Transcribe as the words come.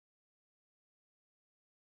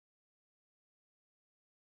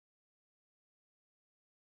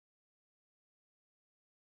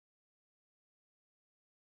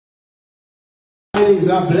families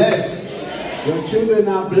are blessed. Your children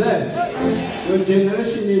are blessed. Your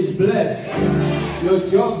generation is blessed. Your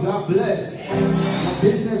jobs are blessed. Your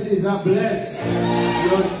businesses are blessed.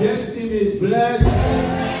 Your destiny is blessed.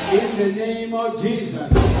 In the name of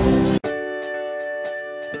Jesus.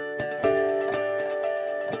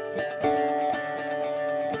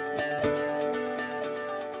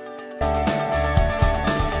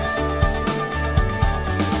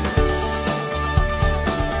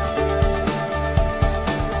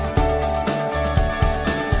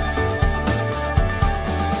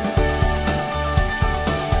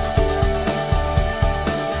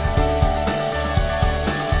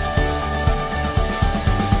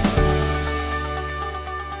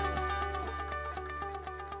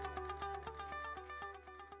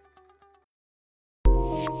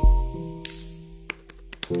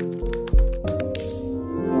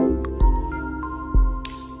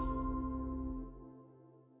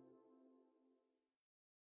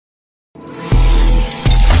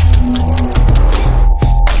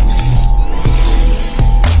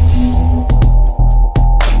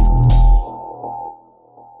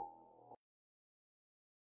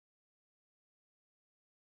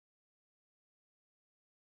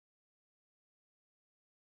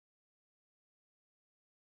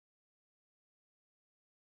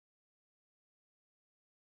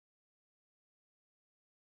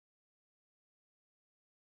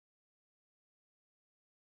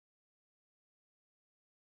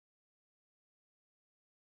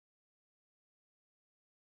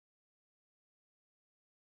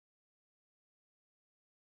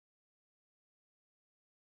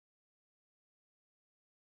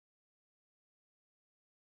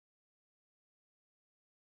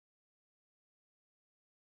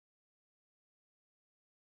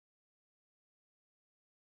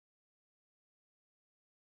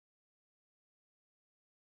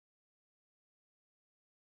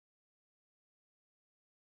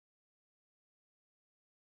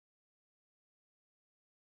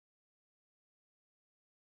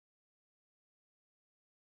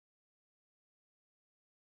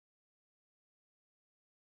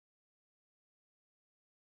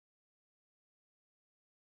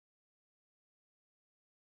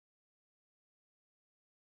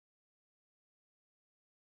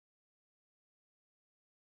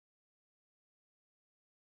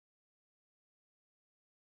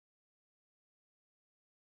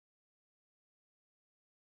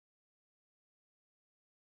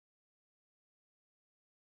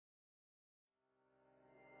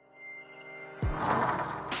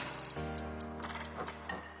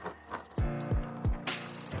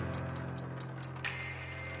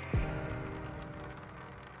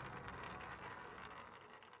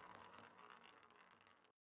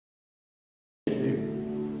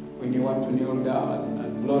 When you want to kneel down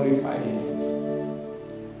and glorify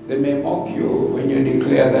Him. They may mock you when you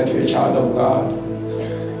declare that you're a child of God.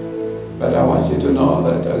 But I want you to know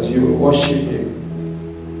that as you worship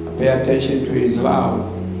Him, pay attention to His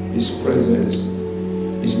love, His presence,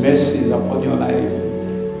 His mercies upon your life.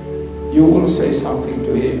 You will say something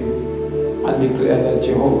to Him and declare that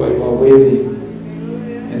Jehovah, you are worthy.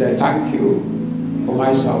 And I thank you for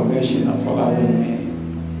my salvation and for loving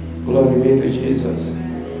me. Glory be to Jesus.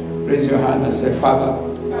 Raise your hand and say, Father,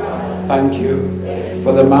 thank you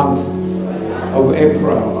for the month of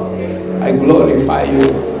April. I glorify you.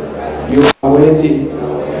 You are worthy.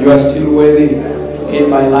 You are still worthy in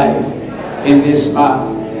my life, in this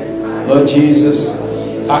month. Lord Jesus,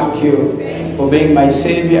 thank you for being my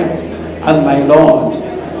Savior and my Lord.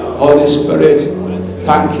 Holy Spirit,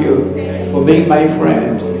 thank you for being my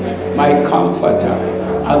friend, my comforter,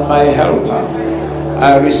 and my helper.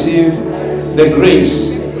 I receive the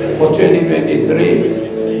grace for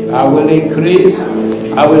 2023. I will increase,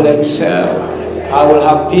 I will excel, I will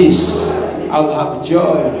have peace, I will have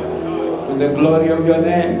joy. To the glory of your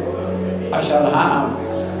name, I shall have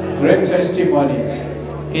great testimonies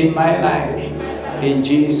in my life. In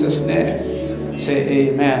Jesus' name, say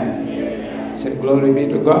amen. Say glory be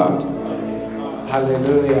to God.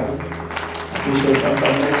 Hallelujah. Appreciate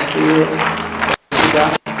somebody next to you. Sit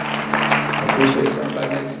down. Appreciate somebody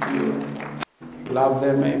next to you. Love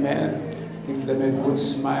them, amen. Give them a good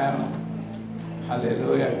smile.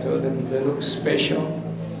 Hallelujah. Tell them they look special.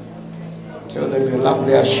 Tell them you love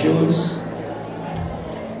their shoes.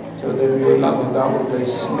 Tell them you love how they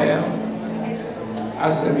smell.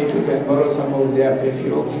 Ask them if you can borrow some of their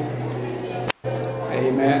perfume.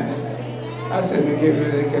 Amen. Ask them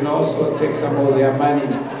if they can also take some of their money.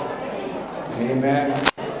 Amen.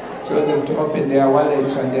 Tell them to open their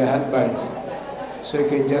wallets and their handbags so you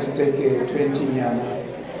can just take a 20 yen.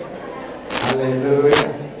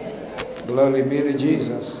 Hallelujah. Glory be to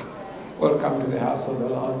Jesus. Welcome to the house of the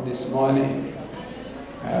Lord this morning.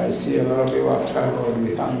 I see a lot of you have traveled.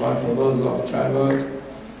 We thank God for those who have traveled.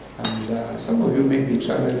 And some of you may be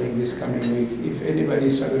traveling this coming week. If anybody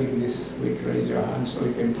is traveling this week, raise your hand so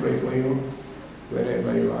we can pray for you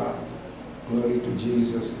wherever you are. Glory to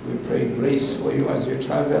Jesus. We pray grace for you as you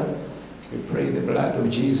travel. We pray the blood of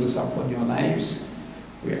Jesus upon your lives.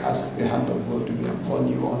 We ask the hand of God to be upon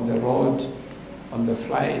you on the road, on the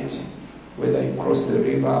flight, whether you cross the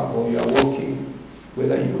river or you are walking,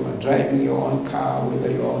 whether you are driving your own car, whether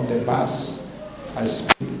you are on the bus. I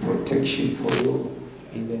speak protection for you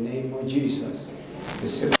in the name of Jesus. The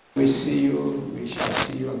same we see you, we shall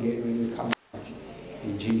see you again when you come back.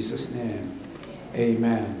 In Jesus' name,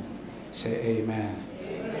 amen. Say amen.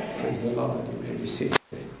 Praise the Lord. You may be seated.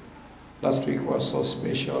 Last week was so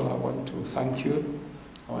special. I want to thank you.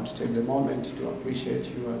 I want to take the moment to appreciate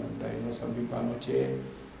you, and I know some people are not here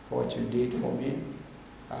for what you did for me.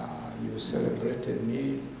 You celebrated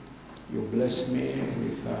me. You blessed me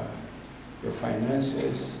with your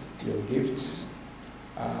finances, your gifts,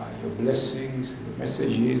 your blessings, the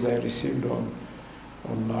messages I received on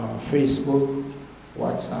Facebook,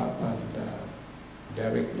 WhatsApp, and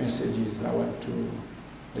direct messages. I want to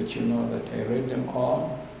let you know that I read them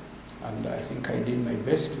all, and I think I did my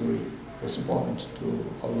best to respond to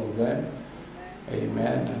all of them.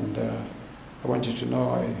 Amen. And I want you to know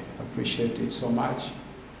I appreciate it so much.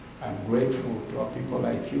 I'm grateful to people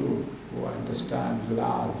like you who understand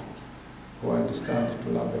love, who understand to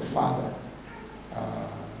love the Father.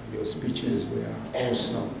 Your speeches were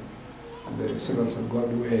awesome. And the servants of God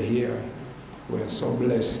who were here were so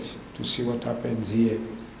blessed to see what happens here.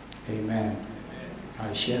 Amen.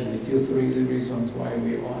 I shared with you 3 reasons why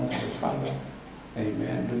we honor the Father.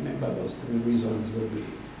 Amen. Remember those 3 reasons. They'll be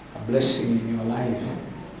a blessing in your life.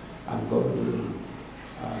 And God will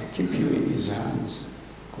keep you in His hands.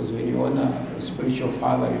 Because when you honor a spiritual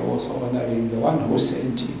father, you're also honoring the one who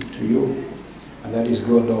sent him to you. And that is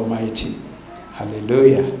God Almighty.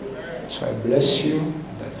 Hallelujah. So I bless you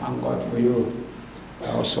and I thank God for you.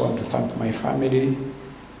 I also want to thank my family.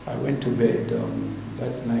 I went to bed on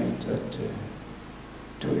that night at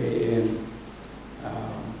 2 a.m.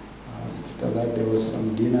 After that there was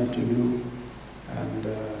some dinner to do, and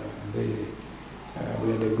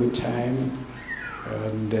we had a good time.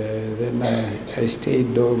 And then I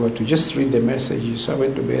stayed over to just read the messages. So I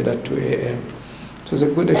went to bed at 2 a.m. It was a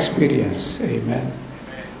good experience. Amen.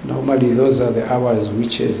 Normally those are the hours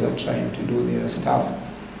witches are trying to do their stuff.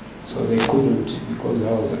 So they couldn't because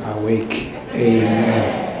I was awake.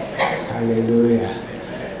 Amen.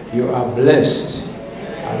 Hallelujah. You are blessed.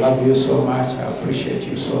 I love you so much. I appreciate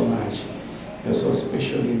you so much. You're so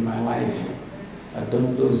special in my life. I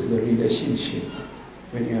don't lose the relationship.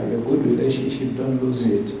 When you have a good relationship, don't lose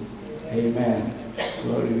it. Amen.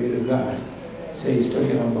 Glory be to God. Say he's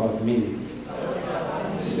talking about me.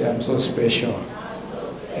 Say I'm so special.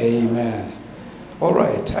 Amen. All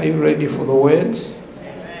right. Are you ready for the word?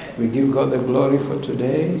 We give God the glory for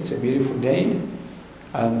today. It's a beautiful day.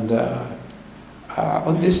 And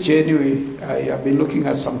on this journey, I have been looking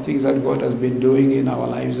at some things that God has been doing in our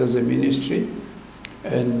lives as a ministry.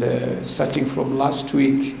 And starting from last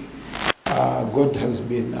week, God has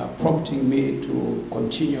been prompting me to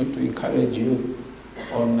continue to encourage you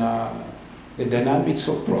on the dynamics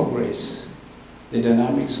of progress. The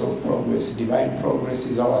dynamics of progress. Divine progress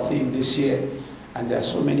is our theme this year. And there are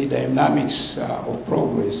so many dynamics of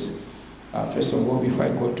progress. First of all, before I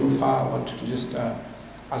go too far, I want to just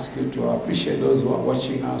ask you to appreciate those who are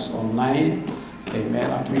watching us online. Amen.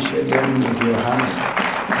 Appreciate them with your hands.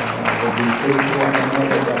 They've been praying to one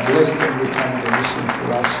another. They are blessed every time they listen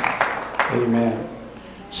to us. Amen.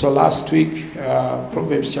 So last week,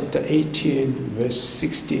 Proverbs chapter 18, verse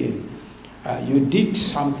 16, you did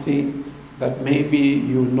something that maybe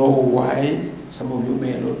you know why. Some of you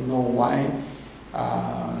may not know why.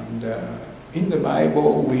 And in the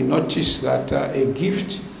Bible, we notice that a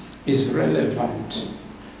gift is relevant.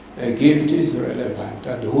 A gift is relevant,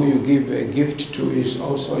 and who you give a gift to is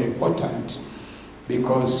also important,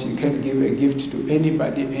 because you can give a gift to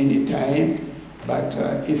anybody, anytime, but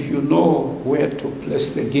if you know where to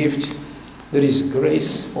place the gift, there is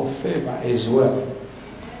grace for favor as well.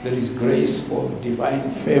 There is grace for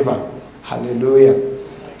divine favor. Hallelujah.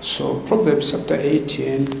 So Proverbs chapter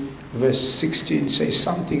 18, verse 16 says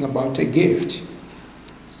something about a gift.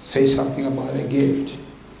 Say something about a gift.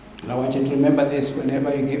 And I want you to remember this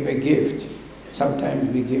whenever you give a gift. Sometimes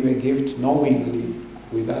we give a gift knowingly,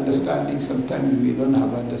 with understanding. Sometimes we don't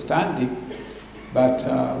have understanding. But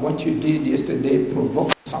what you did yesterday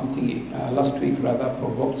provoked something, last week rather,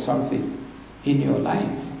 provoked something in your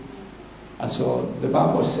life. And so the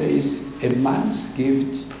Bible says a man's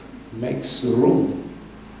gift makes room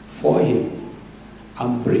for him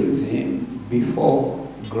and brings him before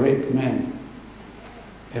great men.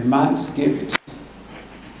 A man's gift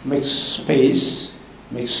makes space,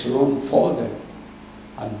 makes room for them,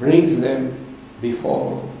 and brings them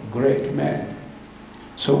before great men.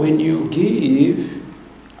 So when you give,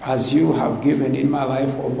 as you have given in my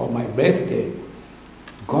life over my birthday,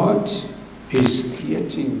 God is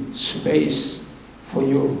creating space for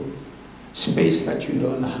you, space that you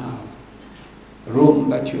don't have, room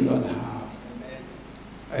that you don't have,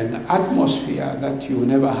 an atmosphere that you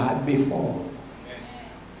never had before.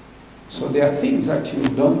 So there are things that you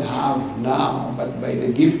don't have now, but by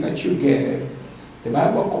the gift that you gave, the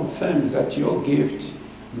Bible confirms that your gift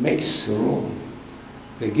makes room.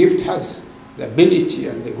 The gift has the ability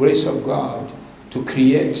and the grace of God to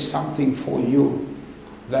create something for you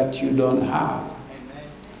that you don't have.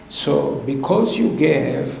 So because you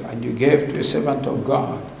gave, and you gave to a servant of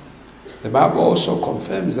God, the Bible also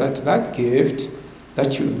confirms that that gift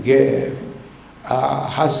that you gave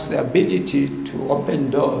has the ability to open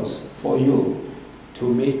doors for you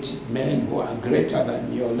to meet men who are greater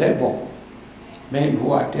than your level, men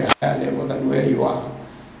who are at a higher level than where you are,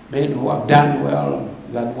 men who have done well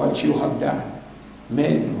than what you have done,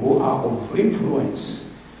 men who are of influence.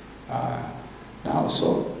 Now,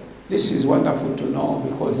 so this is wonderful to know,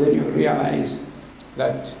 because then you realize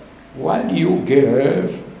that while you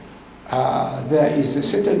give, there is a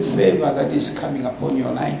certain favor that is coming upon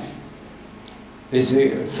your life. There's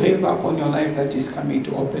a favor upon your life that is coming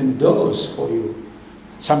to open doors for you.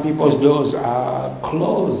 Some people's doors are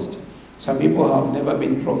closed. Some people have never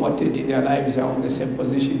been promoted in their lives, are on the same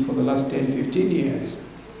position for the last 10, 15 years.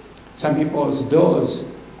 Some people's doors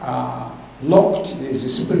are locked. There's a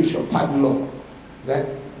spiritual padlock that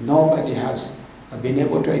nobody has been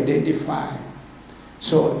able to identify.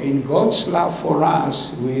 So in God's love for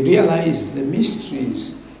us, we realize the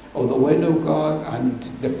mysteries of the Word of God and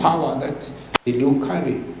the power that they do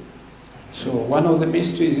carry. So one of the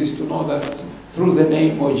mysteries is to know that through the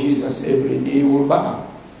name of Jesus, every knee will bow.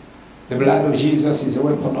 The blood of Jesus is a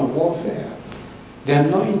weapon of warfare. The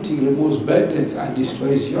anointing removes burdens and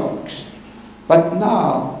destroys yokes. But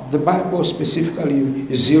now, the Bible specifically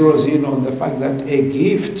zeroes in on the fact that a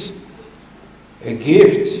gift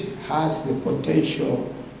has the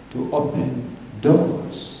potential to open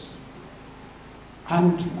doors.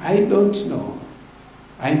 And I don't know.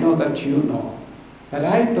 I know that you know. But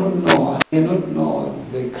I don't know. I don't know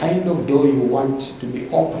the kind of door you want to be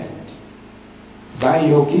opened. By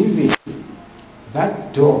your giving,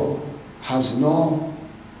 that door has no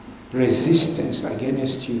resistance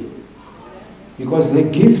against you. Because the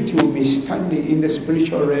gift will be standing in the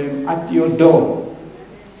spiritual realm at your door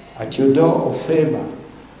of favor,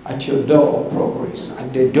 at your door of progress,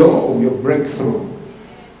 at the door of your breakthrough.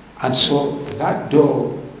 And so that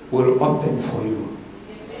door will open for you.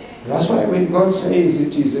 That's why when God says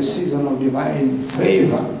it is a season of divine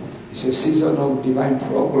favor, it's a season of divine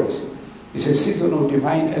progress, it's a season of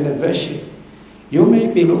divine elevation. You may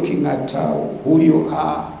be looking at who you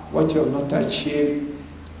are, what you have not achieved,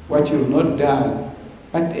 what you have not done,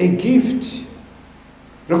 but a gift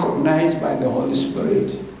recognized by the Holy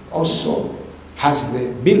Spirit also has the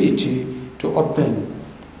ability to open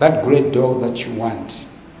that great door that you want.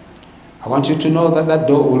 I want you to know that that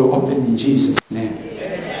door will open in Jesus' name.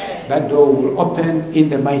 Amen. That door will open in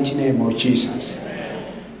the mighty name of Jesus.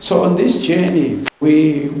 Amen. So on this journey,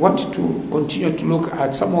 we want to continue to look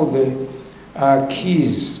at some of the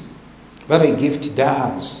keys that a gift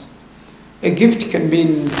does. A gift can be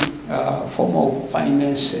in form of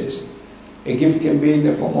finances. A gift can be in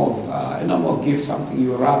the form of a normal gift, something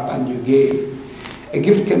you wrap and you give. A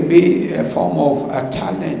gift can be a form of a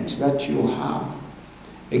talent that you have.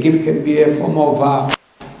 A gift can be a form of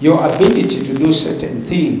your ability to do certain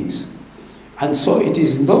things. And so it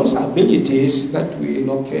is in those abilities that we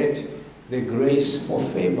locate the grace for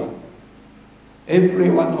favor. Every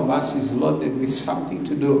one of us is loaded with something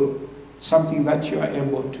to do, something that you are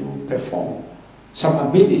able to perform, some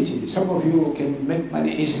ability. Some of you can make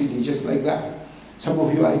money easily, just like that. Some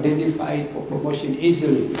of you are identified for promotion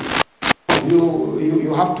easily.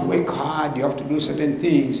 You have to work hard, you have to do certain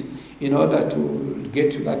things in order to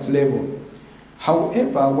get to that level.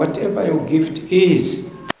 However, whatever your gift is,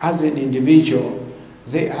 as an individual,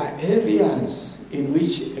 there are areas in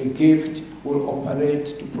which a gift will operate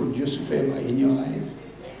to produce favor in your life.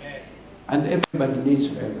 Amen. And everybody needs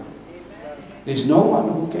favor. There's no one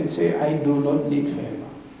who can say, I do not need favor.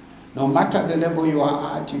 No matter the level you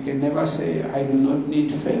are at, you can never say, I do not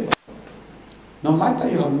need favor. No matter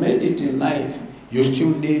you have made it in life, you still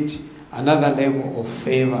need another level of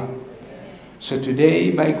favor. So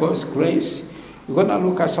today, by God's grace, we're going to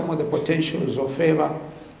look at some of the potentials of favor.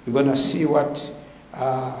 We're going to see what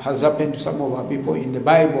has happened to some of our people in the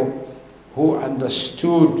Bible who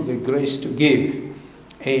understood the grace to give.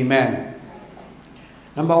 Amen.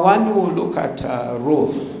 Number one, we will look at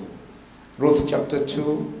Ruth. Ruth chapter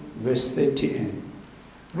 2, verse 13.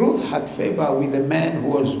 Ruth had favor with a man who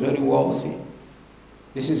was very wealthy.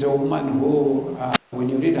 This is a woman who, when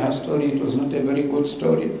you read her story, it was not a very good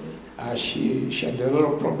story. She had a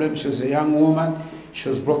lot of problems. She was a young woman. She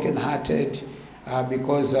was brokenhearted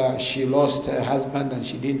because she lost her husband and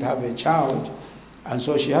she didn't have a child. And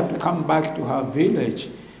so she had to come back to her village.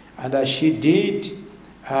 And as she did,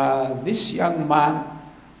 this young man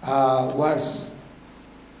was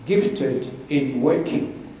gifted in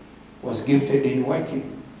working.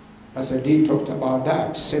 Pastor D talked about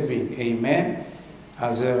that, saving, amen,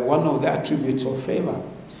 as one of the attributes of favor.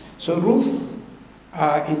 So Ruth,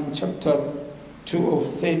 in chapter 2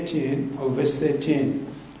 of 13, of verse 13,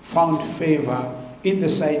 found favor in the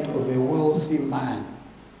sight of a wealthy man.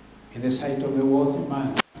 In the sight of a wealthy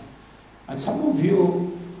man. And some of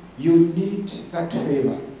you, you need that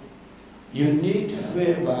favor. You need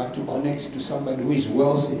favor to connect to somebody who is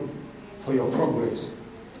wealthy for your progress.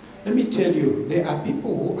 Let me tell you, there are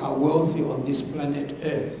people who are wealthy on this planet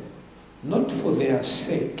Earth, not for their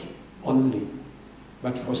sake only,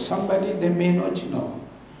 but for somebody they may not know,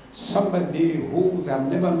 somebody who they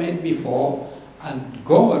have never met before, and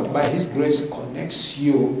God, by His grace, connects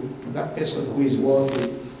you to that person who is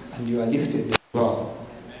wealthy, and you are lifted as well.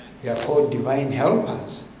 They are called divine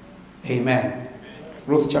helpers. Amen.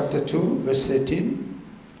 Ruth chapter 2, verse 13.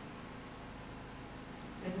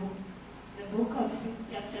 The book of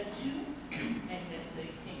chapter 2 and verse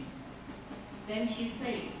 13. Then she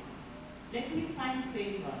said, "Let me find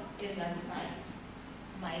favor in thy sight,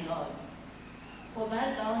 my Lord, for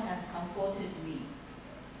that thou hast comforted me,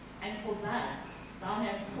 and for that thou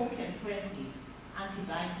hast spoken friendly unto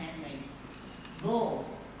thine handmaid. Though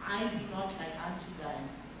I be not like unto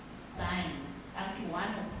unto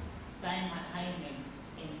one of thine handmaids."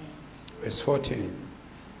 Amen. Verse 14.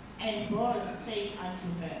 And God said unto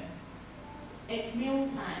her, "At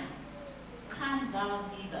mealtime, come thou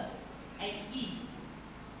hither, and eat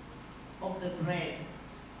of the bread,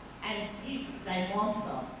 and dip thy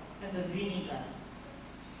morsel in the vinegar."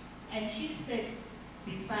 And she sat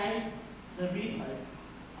beside the reapers,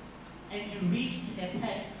 and he reached her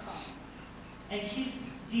parched cup, and she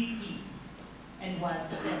did eat, and was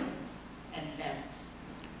served, and left.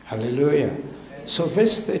 Hallelujah. So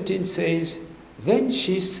verse 13 says, "Then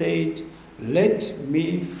she said, let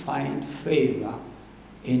me find favor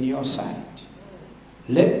in your sight."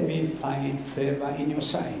 Let me find favor in your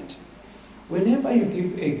sight. Whenever you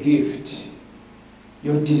give a gift,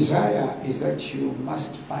 your desire is that you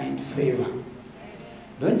must find favor.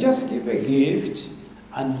 Don't just give a gift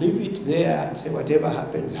and leave it there and say whatever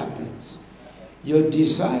happens, happens. Your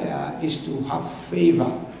desire is to have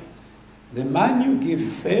favor. The man you give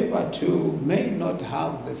favor to may not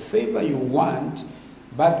have the favor you want,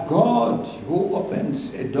 but God, who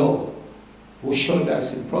opens a door, who showed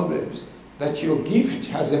us in Proverbs that your gift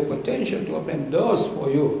has a potential to open doors for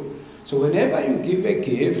you. So whenever you give a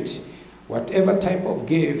gift, whatever type of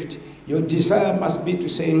gift, your desire must be to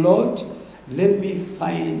say, "Lord, let me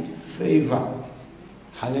find favor."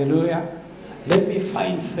 Hallelujah. Let me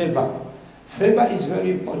find favor. Favor is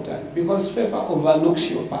very important because favor overlooks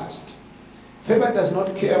your past. Favor does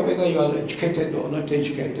not care whether you are educated or not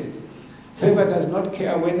educated. Favor does not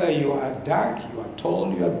care whether you are dark, you are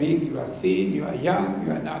tall, you are big, you are thin, you are young,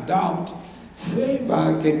 you are an adult.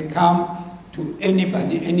 Favor can come to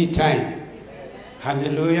anybody, anytime.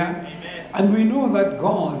 Hallelujah. Amen. And we know that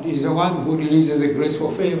God is the one who releases the grace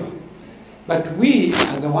for favor. But we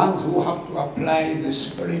are the ones who have to apply the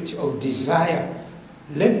spirit of desire.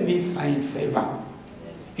 Let me find favor.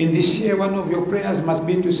 In this year, one of your prayers must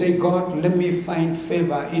be to say, "God, let me find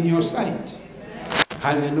favor in your sight."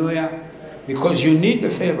 Hallelujah. Because you need the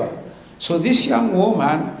favor. So this young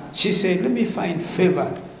woman, she said, "Let me find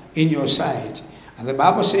favor in your sight." And the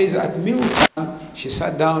Bible says at mealtime, she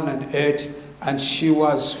sat down and ate, and she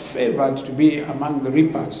was favored to be among the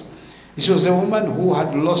reapers. This was a woman who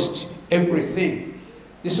had lost everything.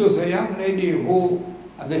 This was a young lady who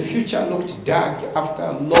the future looked dark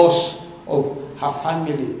after loss of her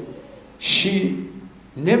family. She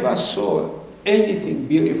never saw anything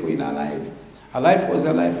beautiful in her life. Her life was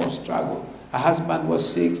a life of struggle. Her husband was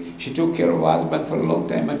sick. She took care of her husband for a long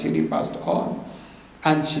time until he passed on.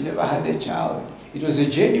 And she never had a child. It was a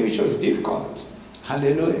journey which was difficult.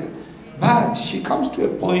 Hallelujah. But she comes to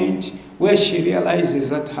a point where she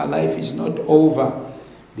realizes that her life is not over.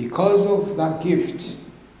 Because of that gift,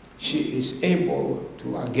 she is able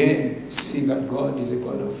to again see that God is a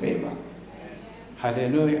God of favor.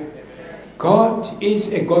 Hallelujah. God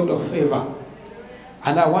is a God of favor.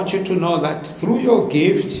 And I want you to know that through your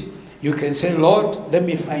gift, you can say, Lord, let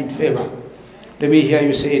me find favor. Let me hear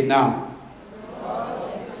you say it now.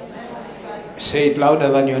 Say it louder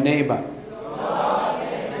than your neighbor.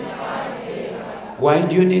 Why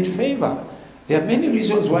do you need favor? There are many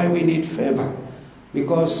reasons why we need favor.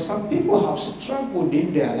 Because some people have struggled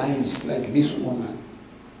in their lives like this woman.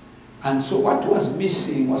 And so what was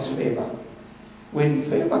missing was favor. When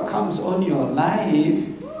favor comes on your life,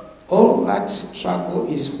 all that struggle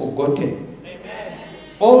is forgotten.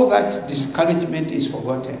 All that discouragement is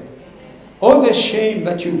forgotten. All the shame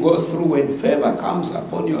that you go through when favor comes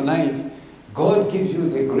upon your life, God gives you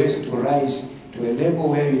the grace to rise to a level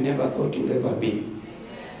where you never thought you'd ever be.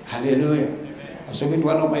 Hallelujah. I was talking to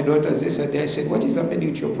one of my daughters yesterday. I said, what is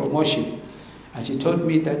happening to your promotion? And she told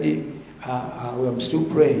me, Daddy, I'm still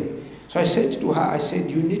praying. So I said to her, I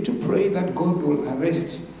said, you need to pray that God will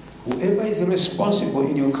arrest whoever is responsible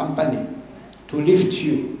in your company to lift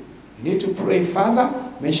you. You need to pray,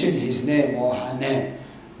 Father, mention his name or her name,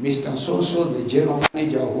 Mr. So-so, the general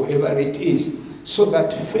manager, whoever it is, so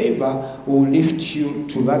that favor will lift you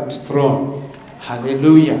to that throne.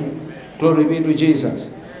 Hallelujah. Glory be to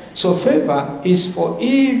Jesus. So favor is for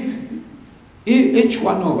each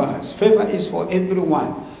one of us. Favor is for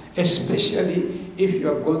everyone, especially if you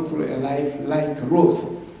have gone through a life like Ruth.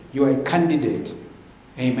 You are a candidate.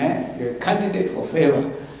 Amen. You're a candidate for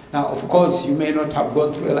favor. Now, of course, you may not have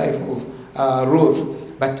gone through a life of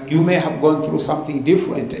Ruth, but you may have gone through something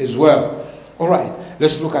different as well. All right,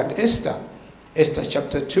 let's look at Esther. Esther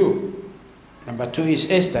chapter 2. Number 2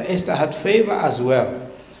 is Esther. Esther had favor as well.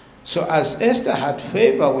 So as Esther had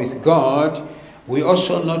favor with God, we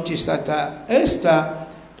also notice that Esther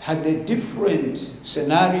had a different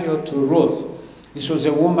scenario to Ruth. This was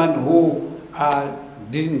a woman who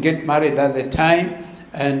didn't get married at the time,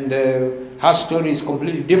 and her story is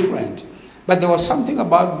completely different. But there was something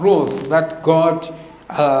about Ruth that God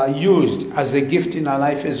used as a gift in her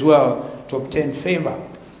life as well to obtain favor.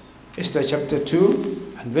 Esther chapter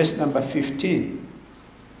 2 and verse number 15.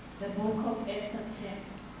 The book of Esther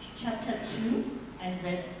chapter 2 and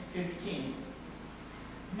verse 15.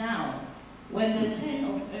 Now, when the turn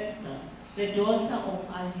of Esther, the daughter of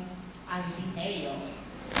Abihail,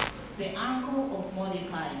 the uncle of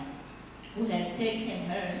Mordecai, who had taken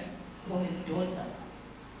her for his daughter,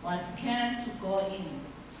 was come to go in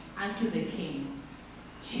unto the king,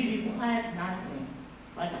 she required nothing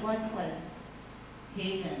but what was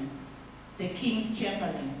Haman, the king's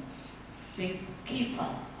chamberlain, the keeper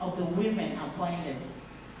of the women appointed.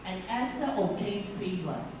 And Esther obtained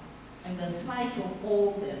favor in the sight of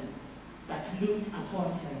all them that looked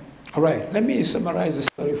upon her. All right, let me summarize the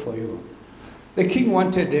story for you. The king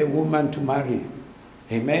wanted a woman to marry.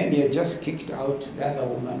 Amen. He had just kicked out the other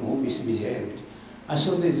woman who misbehaved. And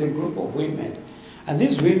so there's a group of women. And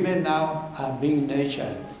these women now are being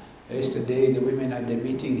nurtured. Yesterday, the women at the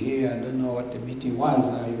meeting here, I don't know what the meeting was.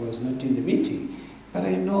 I was not in the meeting. But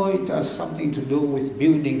I know it has something to do with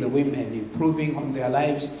building the women, improving on their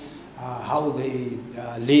lives, how they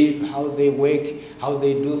live, how they work, how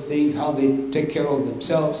they do things, how they take care of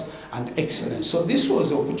themselves, and excellence. So this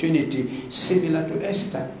was an opportunity similar to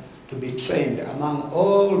Esther to be trained among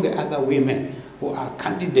all the other women who are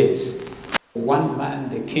candidates for one man,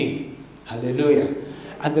 the king. Hallelujah.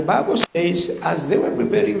 And the Bible says, as they were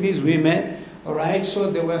preparing these women, all right, so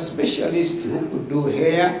there were specialists who could do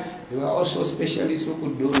hair. There were also specialists who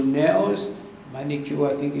could do nails, manicure,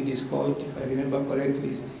 I think it is called, if I remember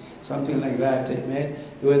correctly, something like that, amen.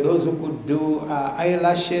 There were those who could do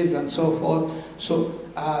eyelashes and so forth. So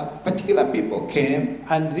particular people came,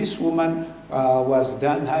 and this woman was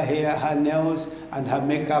done her hair, her nails, and her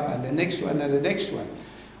makeup, and the next one, and the next one.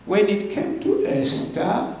 When it came to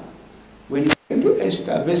Esther,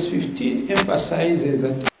 verse 15 emphasizes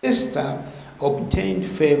that Esther obtained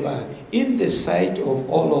favor in the sight of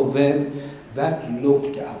all of them that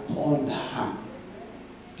looked upon her.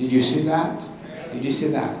 Did you see that? Did you see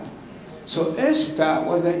that? So Esther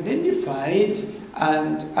was identified,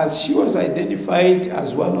 and as she was identified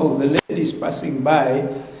as one of the ladies passing by,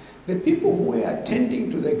 the people who were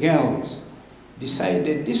attending to the girls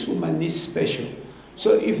decided this woman is special.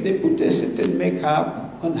 So if they put a certain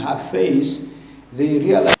makeup on her face, they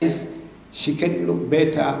realized she can look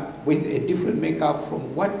better with a different makeup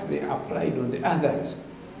from what they applied on the others.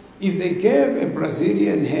 If they gave a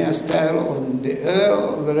Brazilian hairstyle on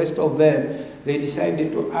the rest of them, they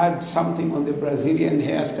decided to add something on the Brazilian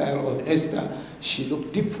hairstyle on Esther, she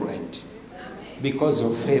looked different because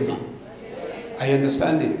of favor. I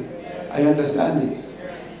understand it. I understand it.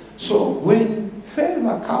 So when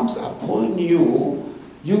favor comes upon you,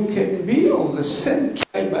 you can be of the same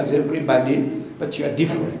tribe as everybody, but you are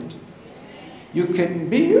different. You can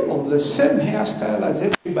be of the same hairstyle as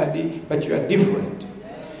everybody, but you are different.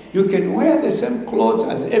 You can wear the same clothes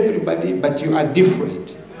as everybody, but you are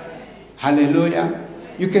different. Hallelujah.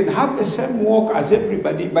 You can have the same walk as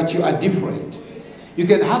everybody, but you are different. You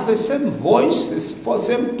can have the same voice, the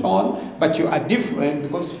same tone, but you are different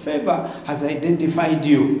because favor has identified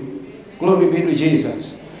you. Glory be to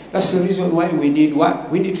Jesus. That's the reason why we need what?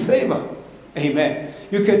 We need favor. Amen.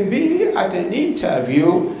 You can be at an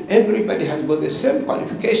interview, everybody has got the same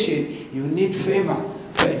qualification. You need favor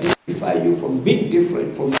to identify you from being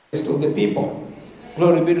different from the rest of the people.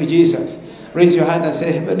 Glory be to Jesus. Raise your hand and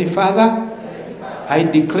say, Heavenly Father, I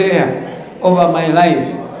declare over my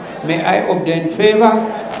life, may I obtain favor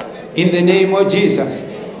in the name of Jesus.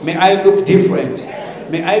 May I look different.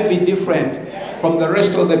 May I be different from the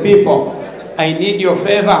rest of the people. I need your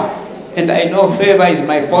favor, and I know favor is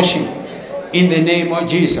my portion in the name of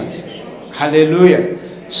Jesus. Hallelujah.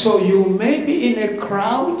 So you may be in a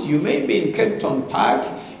crowd, you may be in Kempton Park,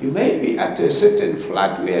 you may be at a certain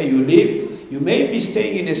flat where you live, you may be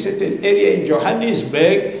staying in a certain area in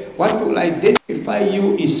Johannesburg. What will identify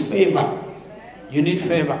you is favor. You need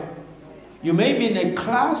favor. You may be in a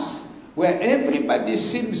class where everybody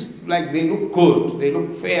seems like they look good, they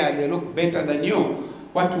look fair, they look better than you.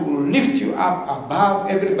 What will lift you up above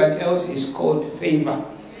everybody else is called favor.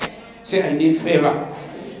 Say, I need favor.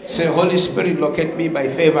 Say, Holy Spirit, locate me by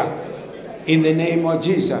favor in the name of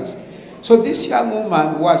Jesus. So this young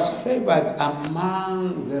woman was favored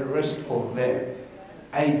among the rest of them.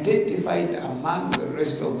 Identified among the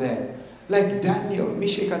rest of them. Like Daniel,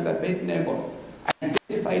 Meshach, and Abednego.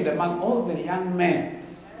 Identified among all the young men.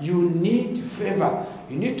 You need favor.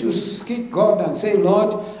 You need to seek God and say,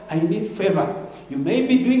 Lord, I need favor. You may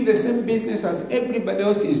be doing the same business as everybody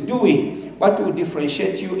else is doing. What will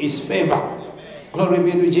differentiate you is favor. Glory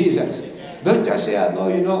be to Jesus. Don't just say,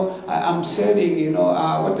 no, I'm selling,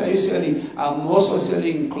 what are you selling? I'm also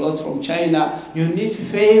selling clothes from China. You need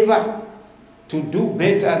favor to do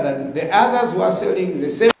better than the others who are selling the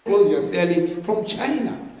same clothes you're selling from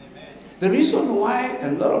China. The reason why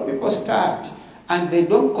a lot of people start and they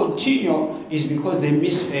don't continue is because they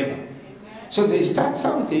miss favor. So they start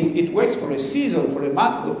something, it works for a season, for a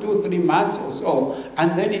month or 2, 3 months or so,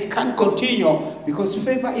 and then it can't continue because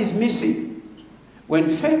favor is missing. When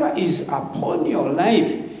favor is upon your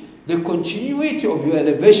life, the continuity of your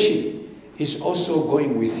elevation is also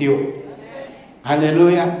going with you.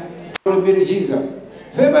 Hallelujah. Glory be to Jesus.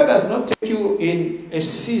 Favor does not take you in a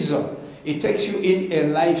season, it takes you in a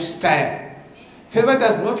lifestyle. Favor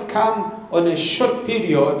does not come on a short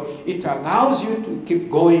period. It allows you to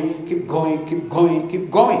keep going, keep going, keep going,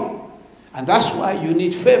 keep going. And that's why you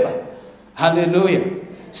need favor. Hallelujah.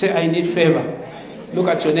 Say, I need favor. Look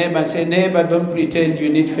at your neighbor and say, neighbor, don't pretend you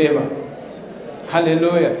need favor.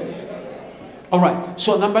 Hallelujah. All right.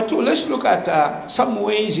 So number 2, let's look at some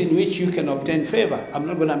ways in which you can obtain favor. I'm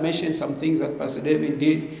not going to mention some things that Pastor David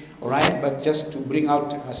did, all right, but just to bring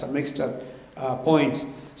out some extra points.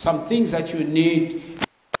 Some things that you need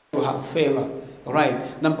to have favor. All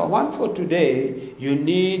right. Number 1 for today, you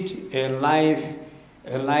need a life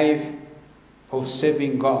of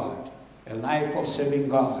serving God. A life of serving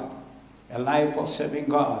God. A life of serving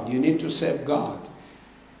God. You need to serve God.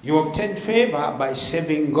 You obtain favor by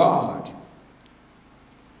serving God.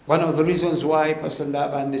 One of the reasons why Pastor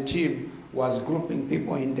Lab and the team was grouping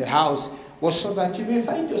people in the house was so that you may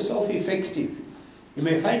find yourself effective. You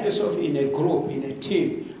may find yourself in a group, in a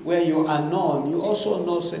team, where you are known. You also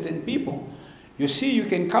know certain people. You see, you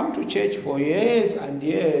can come to church for years and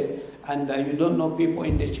years, and you don't know people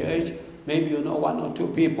in the church. Maybe you know 1 or 2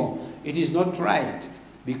 people. It is not right,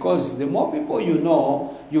 because the more people you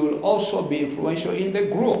know, you will also be influential in the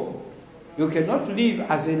group. You cannot live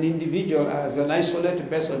as an individual, as an isolated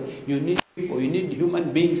person. You need people, you need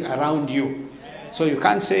human beings around you. So you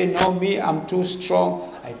can't say, no, me, I'm too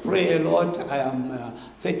strong. I pray a lot. I am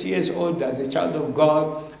 30 years old as a child of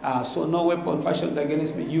God. So no weapon fashioned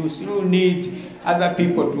against me. You still need other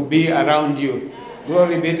people to be around you.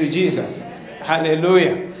 Glory be to Jesus.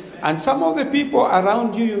 Hallelujah. And some of the people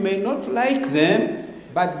around you, you may not like them,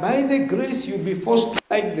 but by the grace you'll be forced to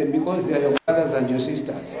like them because they are your brothers and your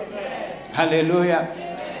sisters. Hallelujah.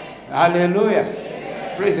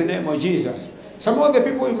 Hallelujah. Praise the name of Jesus. Some of the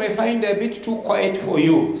people you may find a bit too quiet for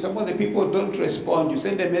you. Some of the people don't respond. You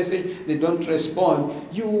send a message, they don't respond.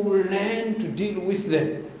 You will learn to deal with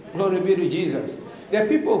them. Glory be to Jesus. There are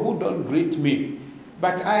people who don't greet me,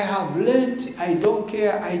 but I have learned I don't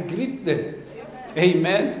care, I greet them.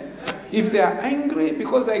 Amen. If they are angry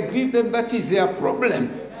because I greet them, that is their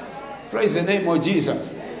problem. Praise the name of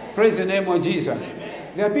Jesus. Praise the name of Jesus.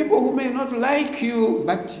 There are people who may not like you,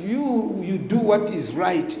 but you do what is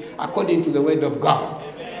right according to the word of God.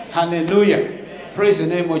 Hallelujah. Praise the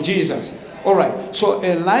name of Jesus. All right. So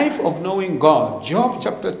a life of knowing God. Job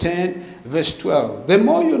chapter 10, verse 12. The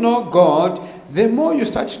more you know God, the more you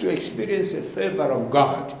start to experience the favor of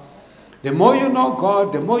God. The more you know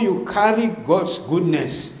God, the more you carry God's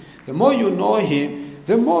goodness. The more you know Him,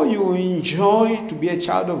 the more you enjoy to be a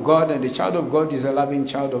child of God, and the child of God is a loving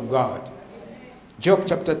child of God. Job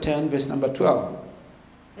chapter 10, verse number 12.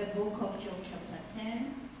 The book of Job chapter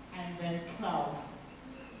 10 and verse 12.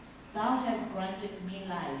 Thou hast granted me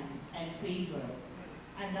life and favor,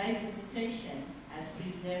 and thy visitation has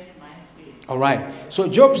preserved my spirit. All right. So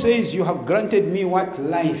Job says, you have granted me what?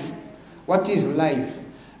 Life. What is life?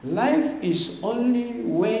 Life is only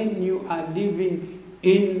when you are living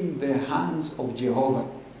in the hands of Jehovah.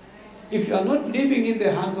 If you are not living in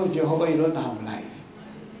the hands of Jehovah, you don't have life.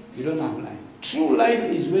 You don't have life. True life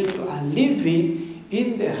is when you are living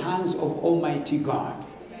in the hands of Almighty God.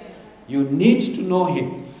 You need to know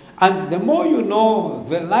Him. And the more you know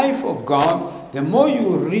the life of God, the more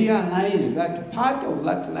you realize that part of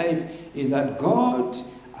that life is that God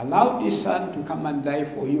allowed His Son to come and die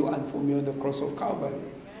for you and for me on the cross of Calvary,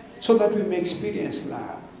 so that we may experience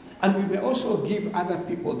love. And we may also give other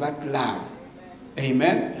people that love.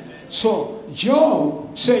 Amen? So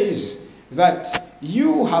Job says that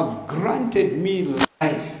you have granted me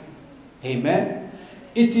life. Amen?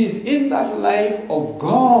 It is in that life of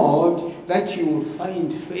God that you will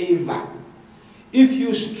find favor. If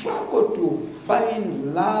you struggle to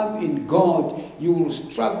find love in God, you will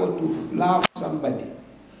struggle to love somebody.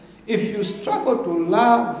 If you struggle to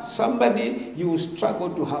love somebody, you will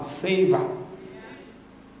struggle to have favor.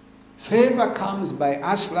 Favor comes by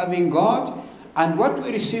us loving God, and what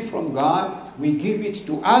we receive from God, we give it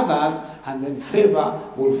to others, and then favor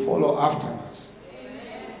will follow after us.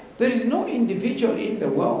 There is no individual in the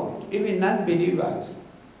world, even non-believers,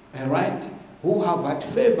 right, who have had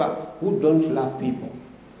favor, who don't love people.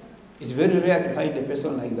 It's very rare to find a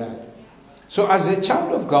person like that. So as a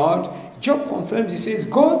child of God, Job confirms, he says,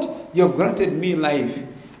 God, you have granted me life.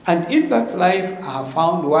 And in that life, I have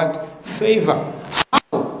found what? Favor.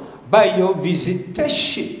 How? By your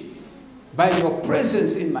visitation, by your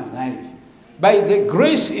presence in my life, by the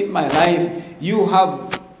grace in my life, you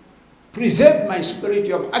have preserved my spirit,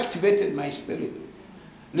 you have activated my spirit.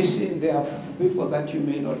 Listen, there are people that you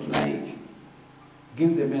may not like.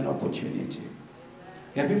 Give them an opportunity.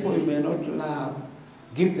 There are people you may not love.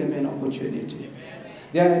 Give them an opportunity.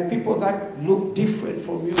 There are people that look different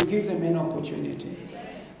from you. Give them an opportunity.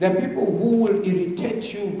 There are people who will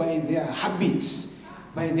irritate you by their habits,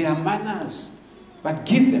 by their manners. But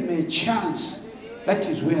give them a chance. That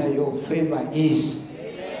is where your favor is.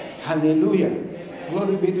 Hallelujah.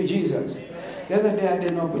 Glory be to Jesus. The other day I had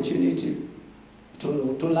an opportunity to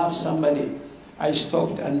love somebody. I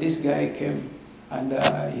stopped and this guy came, and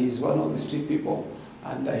he's one of the street people,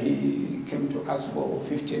 and he came to ask for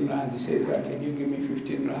 15 rands. He says, can you give me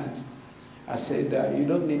 15 rands? I said, you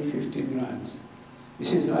don't need 15 rands. He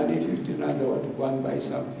says, no, I need 15 rands. I want to go and buy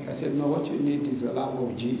something. I said, no, what you need is the love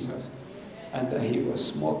of Jesus. And he was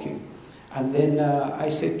smoking. And then I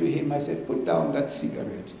said to him, I said, put down that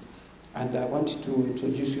cigarette. And I want to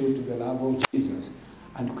introduce you to the love of Jesus.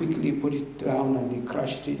 And quickly put it down, and he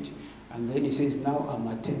crushed it. And then he says, now I'm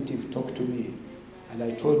attentive, talk to me. And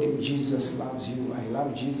I told him, Jesus loves you. I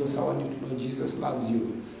love Jesus. I want you to know Jesus loves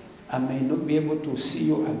you. I may not be able to see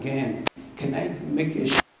you again. Can I make a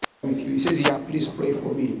show with you? He says, yeah, please pray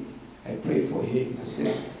for me. I pray for him. I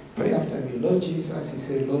said, pray after me. Lord Jesus. He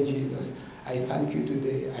said, Lord Jesus, I thank you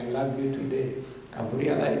today. I love you today. I've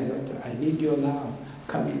realized that I need your love.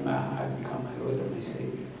 Come in my heart, become my Lord and my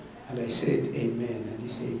Savior. And I said, amen. And he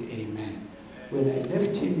said, amen. When I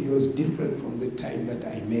left him, he was different from the time that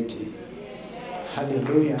I met him.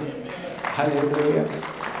 Hallelujah. Hallelujah.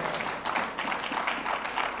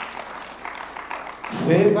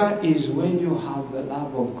 Favor is when you have the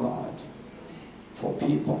love of God for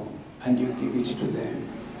people and you give it to them.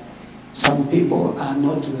 Some people are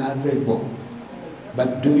not lovable,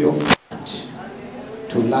 but do your part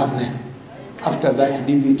to love them. After that,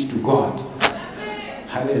 leave it to God.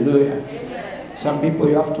 Hallelujah. Some people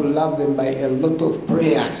you have to love them by a lot of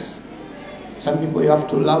prayers. Some people you have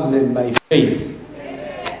to love them by faith.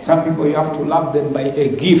 Some people you have to love them by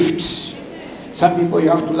a gift. Some people you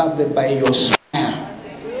have to love them by your smile.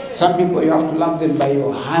 Some people you have to love them by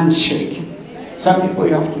your handshake. Some people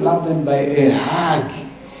you have to love them by a hug.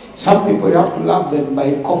 Some people you have to love them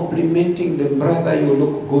by complimenting them, brother, you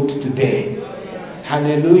look good today.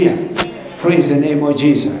 Hallelujah. Praise the name of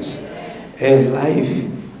Jesus. A life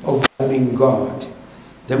of loving God.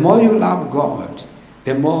 The more you love God,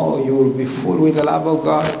 the more you will be full with the love of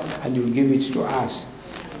God, and you'll give it to us.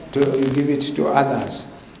 You give it to others.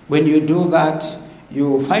 When you do that,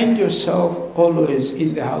 you find yourself always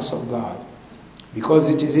in the house of God. Because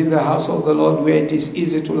it is in the house of the Lord where it is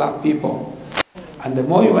easy to love people. And the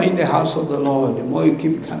more you are in the house of the Lord, the more you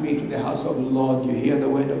keep coming to the house of the Lord, you hear the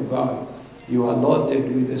word of God, you are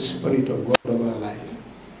loaded with the Spirit of God over life.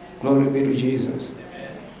 Glory be to Jesus.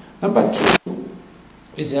 Number 2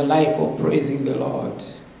 is a life of praising the Lord.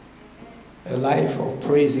 A life of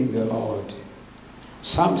praising the Lord.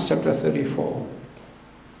 Psalms chapter 34,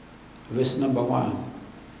 verse number 1.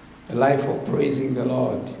 A life of praising the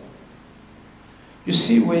Lord. You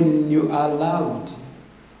see, when you are loved,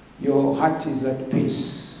 your heart is at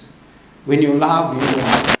peace. When you love, your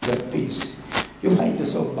heart is at peace. You find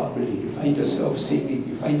yourself bubbly, you find yourself singing,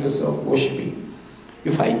 you find yourself worshiping,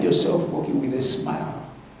 you find yourself walking with a smile.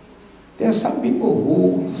 There are some people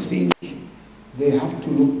who think they have to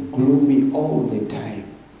look gloomy all the time.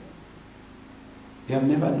 They have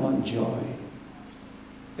never known joy.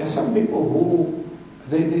 There are some people who,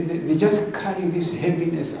 they just carry this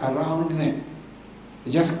heaviness around them.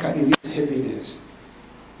 They just carry this heaviness.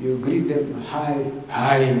 You greet them, hi.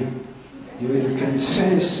 You can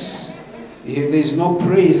sense there's no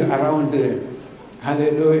praise around them.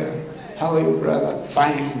 Hallelujah. How are you, brother?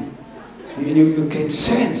 Fine. You can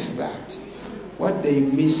sense that. What they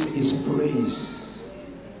miss is praise.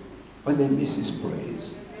 What they miss is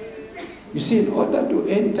praise. You see, in order to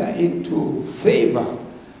enter into favor,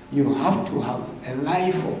 you have to have a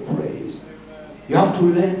life of praise. You have to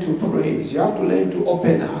learn to praise. You have to learn to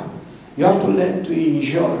open up. You have to learn to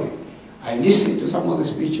enjoy. I listened to some of the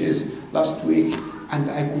speeches last week, and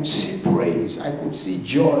I could see praise. I could see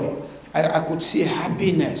joy. I could see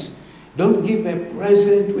happiness. Don't give a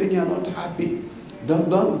present when you're not happy.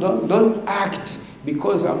 Don't act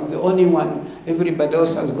because I'm the only one. Everybody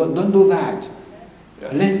else has got. Don't do that.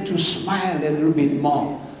 Learn to smile a little bit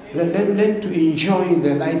more. Learn to enjoy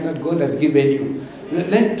the life that God has given you.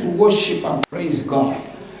 Learn to worship and praise God.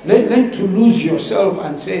 Learn to lose yourself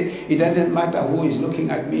and say, it doesn't matter who is looking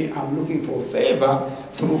at me, I'm looking for favor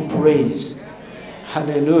through praise.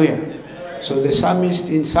 Hallelujah. So the psalmist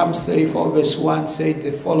in Psalms 34 verse 1 said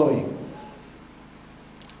the following: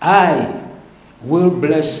 I will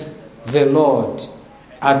bless the Lord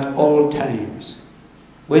at all times.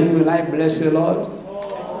 When will I bless the Lord?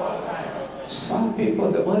 Some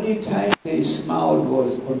people, the only time they smiled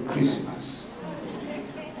was on Christmas.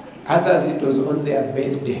 Others, it was on their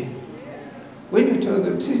birthday. When you tell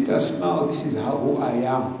them, sister, smile, this is who I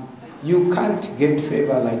am, you can't get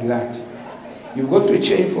favor like that. You've got to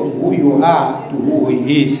change from who you are to who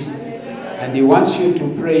He is. And He wants you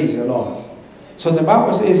to praise the Lord. So the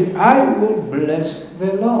Bible says, I will bless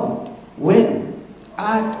the Lord. When?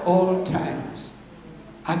 At all times.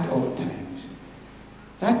 At all times.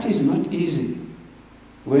 That is not easy.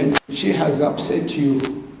 When she has upset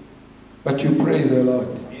you, but you praise the Lord.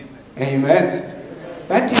 Amen.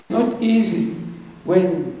 That is not easy.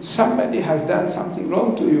 When somebody has done something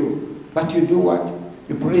wrong to you, but you do what?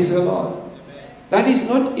 You praise the Lord. That is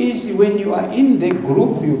not easy when you are in the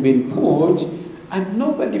group you've been put and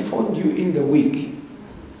nobody found you in the week,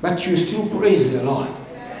 but you still praise the Lord.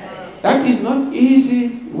 That is not easy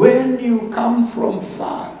when you come from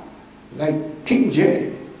far, like King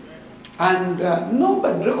J, and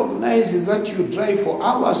nobody recognizes that you drive for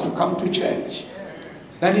hours to come to church.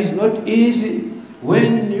 That is not easy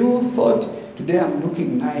when you thought, today I'm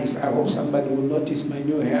looking nice, I hope somebody will notice my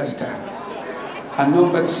new hairstyle. And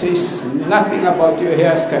nobody says nothing about your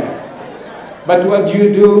hairstyle. But what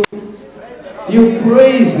do? You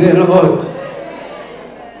praise the Lord.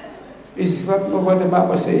 Is that not what the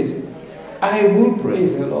Bible says? I will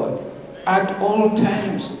praise the Lord at all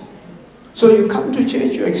times. So you come to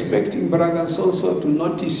church, you're expecting brother so-so to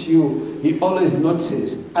notice you. He always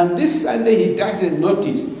notices. And this Sunday he doesn't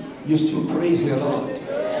notice. You still praise the Lord.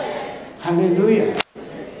 Hallelujah.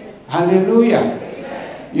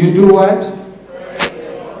 Hallelujah. You do what?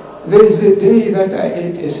 There is a day that I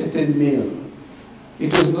ate a certain meal.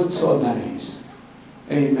 It was not so nice.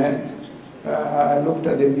 Amen. I looked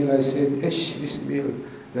at the meal, I said, this meal,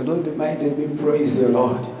 the Lord reminded me, praise the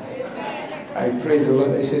Lord. I praise the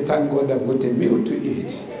Lord. I said, thank God I've got a meal to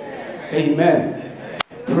eat. Amen.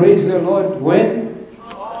 Praise the Lord when?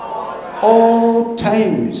 All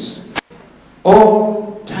times.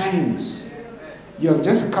 All times. You have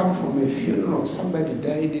just come from a funeral. Somebody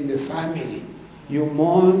died in the family. You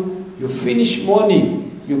mourn. You finish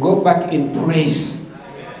mourning. You go back in praise.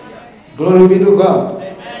 Glory be to God.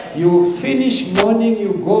 You finish mourning.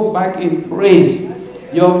 You go back in praise.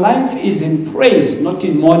 Your life is in praise, not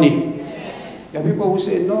in mourning. There are people who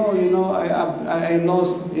say, no, I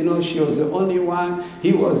lost, she was the only one.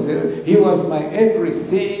 He was my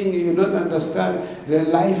everything. You don't understand the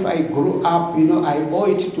life I grew up, I owe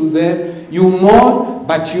it to them. You mourn,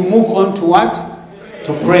 but you move on to what?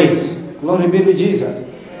 To praise. Glory be to Jesus.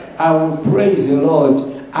 I will praise the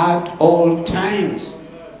Lord at all times.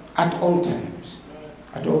 At all times.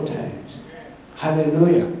 At all times.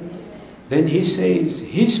 Hallelujah. Then he says,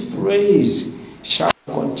 his praise shall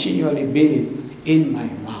continually be in my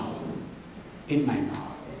mouth. In my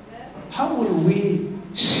mouth. How will we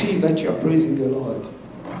see that you are praising the Lord?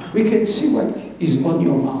 We can see what is on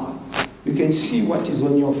your mouth. We can see what is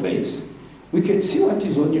on your face. We can see what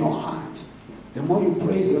is on your heart. The more you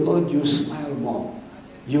praise the Lord, you smile more.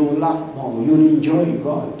 You will laugh more. You will enjoy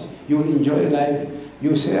God. You will enjoy life.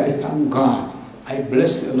 You say, I thank God. I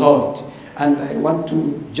bless the Lord. And I want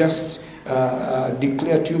to just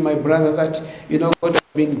declare to you, my brother, that, God has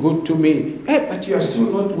been good to me. Hey, but you are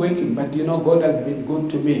still not working. But, God has been good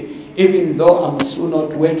to me. Even though I'm still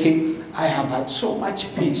not working, I have had so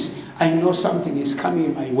much peace. I know something is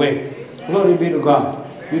coming my way. Glory be to God.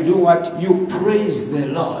 You do what? You praise the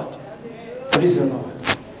Lord. Praise the Lord.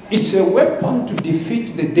 It's a weapon to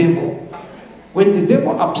defeat the devil. When the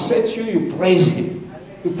devil upsets you, you praise him.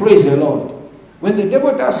 You praise the Lord. When the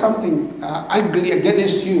devil does something ugly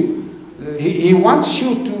against you, he wants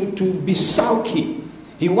you to be sulky.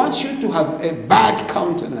 He wants you to have a bad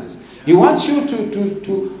countenance. He wants you to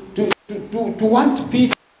want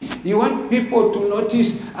pity. You want people to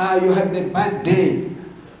notice you had a bad day.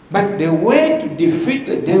 But the way to defeat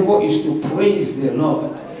the devil is to praise the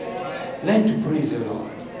Lord. Learn to praise the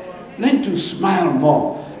Lord. Learn to smile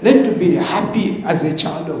more. Learn to be happy as a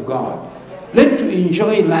child of God. Learn to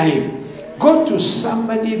enjoy life. Go to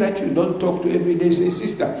somebody that you don't talk to every day. Say,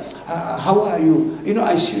 sister, how are you?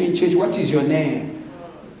 I see you in church. What is your name?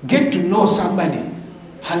 Get to know somebody.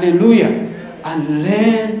 Hallelujah. And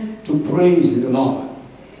learn to praise the Lord.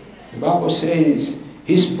 The Bible says,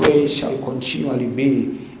 his praise shall continually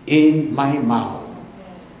be in my mouth.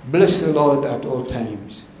 Bless the Lord at all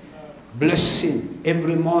times. Bless him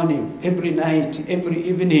every morning, every night, every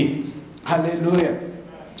evening. Hallelujah.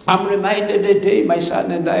 I'm reminded the day my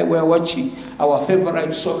son and I were watching our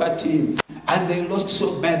favorite soccer team, and they lost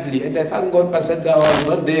so badly. And I thank God Pastor Dawa was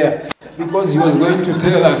not there, because he was going to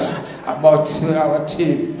tell us about our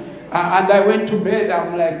team. And I went to bed.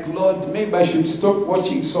 I'm like, Lord, maybe I should stop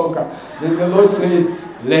watching soccer. Then the Lord said,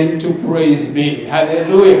 learn to praise me.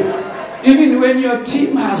 Hallelujah. Even when your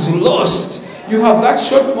team has lost, you have that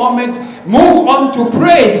short moment, move on to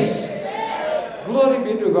praise. Glory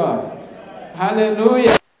be to God.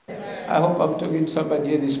 Hallelujah. I hope I'm talking to somebody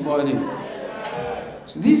here this morning.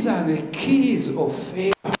 So these are the keys of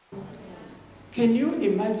favor. Can you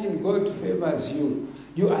imagine God favors you?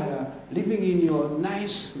 You are living in your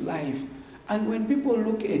nice life. And when people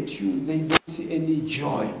look at you, they don't see any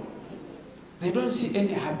joy. They don't see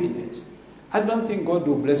any happiness. I don't think God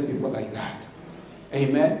will bless people like that.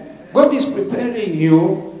 Amen. God is preparing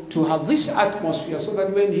you to have this atmosphere so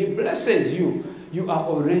that when he blesses you, you are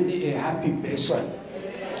already a happy person.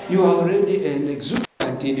 You are already an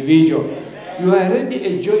exuberant individual. You are already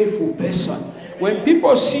a joyful person. When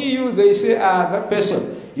people see you, they say, that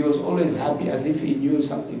person, he was always happy, as if he knew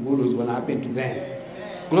something good was going to happen to them.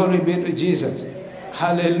 Glory be to Jesus.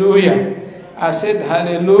 Hallelujah. I said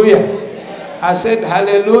hallelujah. I said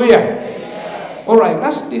hallelujah. All right,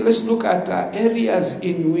 lastly, let's look at areas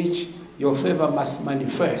in which your favor must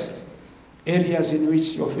manifest. Areas in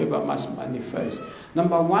which your favor must manifest.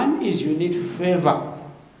 Number one is you need favor.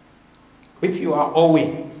 If you are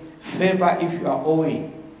owing, favor if you are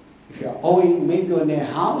owing. If you are owing maybe on a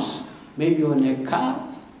house, maybe on a car,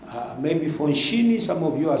 maybe for Shini, some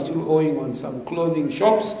of you are still owing on some clothing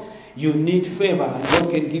shops, you need favor, and God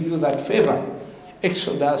can give you that favor.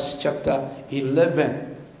 Exodus chapter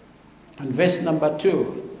 11 and verse number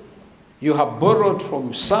 2. You have borrowed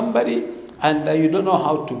from somebody and you don't know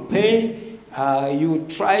how to pay. You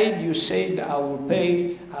tried, you said, I will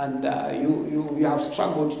pay, and you have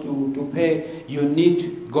struggled to pay. You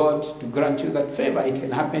need God to grant you that favor. It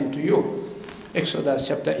can happen to you. Exodus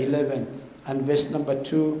chapter 11 and verse number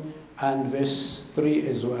 2 and verse 3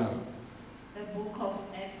 as well. The book of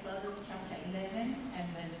Exodus chapter 11 and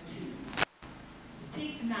verse 2.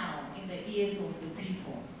 Speak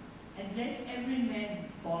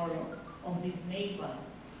quarrel of his neighbor,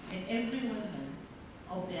 and every woman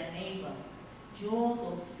of their neighbor, jewels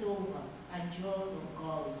of silver and jewels of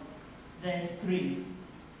gold. Verse 3.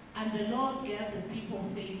 And the Lord gave the people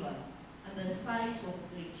favor in the sight of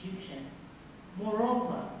the Egyptians.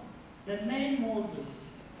 Moreover, the man Moses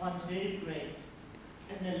was very great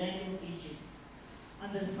in the land of Egypt,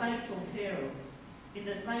 and the sight of Pharaoh, in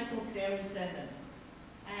the sight of Pharaoh's servants,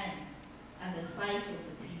 and the sight of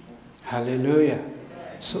the people. Hallelujah.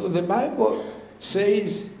 So the Bible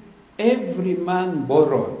says every man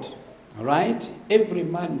borrowed, right? Every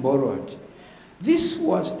man borrowed. This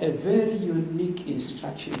was a very unique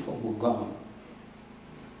instruction from God.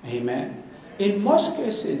 Amen. In most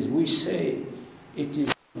cases, we say it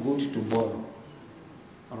is good to borrow.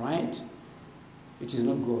 All right? It is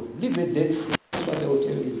not good. Live a debt-free. That's what they will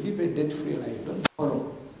tell you. Live a debt-free life. Don't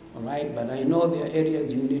borrow. All right? But I know there are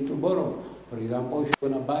areas you need to borrow. For example, if you're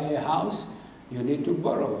going to buy a house, you need to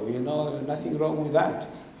borrow. You know, nothing wrong with that. If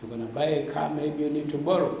you're going to buy a car, maybe you need to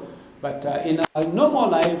borrow. But in our normal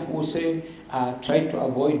life, we say, try to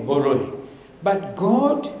avoid borrowing. But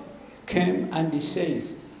God came and he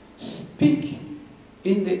says, speak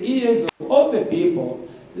in the ears of all the people,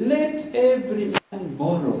 let every man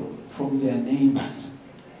borrow from their neighbors.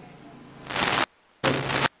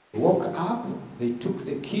 They woke up, they took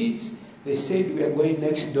the kids, they said, we are going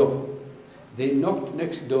next door. They knocked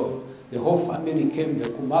next door. The whole family came, the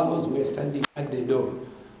Kumalos were standing at the door.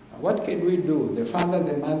 What can we do? The father,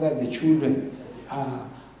 the mother, the children,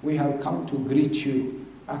 we have come to greet you.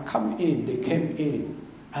 Come in. They came in.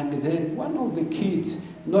 And then one of the kids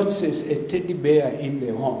notices a teddy bear in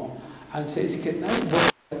the home and says, can I borrow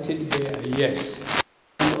a teddy bear? Yes.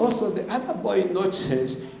 And also the other boy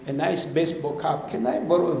notices a nice baseball cap. Can I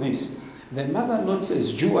borrow this? The mother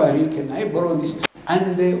notices jewelry. Can I borrow this?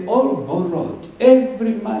 And they all borrowed.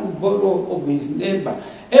 Every man borrowed of his neighbor.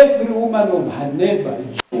 Every woman of her neighbor.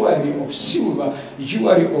 Jewelry of silver.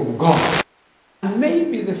 Jewelry of gold. And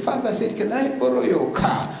maybe the father said, can I borrow your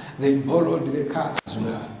car? They borrowed the car as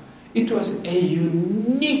well. It was a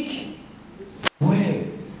unique way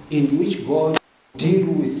in which God deal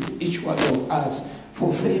with each one of us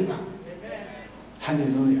for favor. Amen.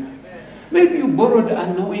 Hallelujah. Amen. Maybe you borrowed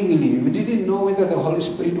unknowingly. You didn't know whether the Holy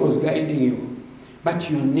Spirit was guiding you.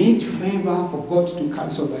 But you need favor for God to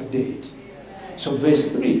cancel that debt. So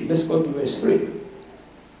verse 3, let's go to verse 3.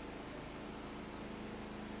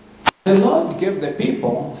 The Lord gave the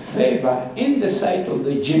people favor in the sight of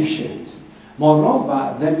the Egyptians.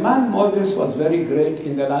 Moreover, the man Moses was very great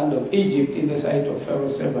in the land of Egypt, in the sight of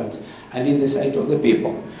Pharaoh's servants, and in the sight of the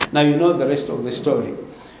people. Now you know the rest of the story.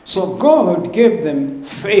 So God gave them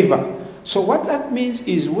favor. So what that means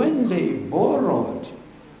is when they borrowed,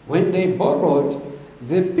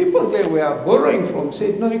 the people they were borrowing from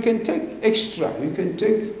said, no, you can take extra. You can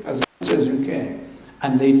take as much as you can.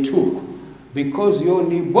 And they took. Because you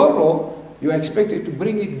only borrow, you are expected to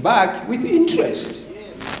bring it back with interest.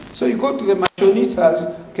 So you go to the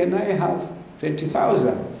machonitas, can I have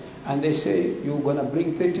 20,000? And they say, you're going to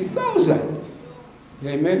bring 30,000.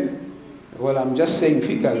 Amen? Well, I'm just saying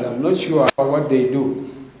figures. I'm not sure what they do.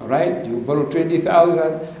 All right? You borrow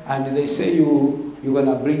 20,000 and they say you're going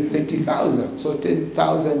to bring 30,000. So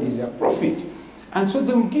 10,000 is a profit. And so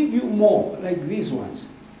they will give you more, like these ones.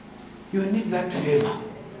 You need that favor.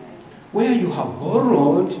 Where you have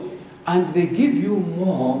borrowed and they give you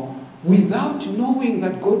more without knowing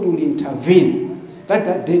that God will intervene,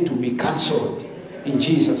 that debt will be cancelled in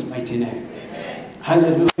Jesus' mighty name. Amen.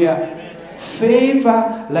 Hallelujah. Amen.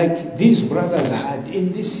 Favor like these brothers had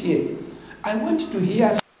in this year. I want to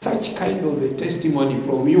hear such kind of a testimony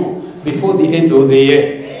from you before the end of the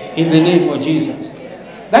year in the name of Jesus.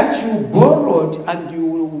 That you borrowed and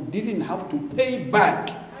you didn't have to pay back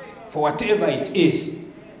for whatever it is.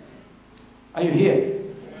 Are you here?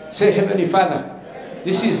 Say, Heavenly Father,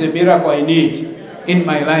 this is a miracle I need in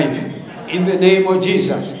my life. In the name of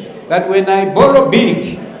Jesus. That when I borrow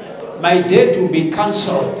big, my debt will be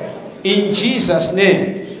cancelled. In Jesus'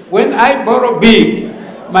 name. When I borrow big,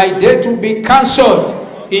 my debt will be cancelled.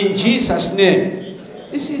 In Jesus' name.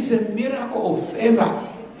 This is a miracle of favor.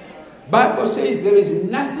 Bible says there is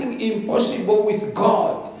nothing impossible with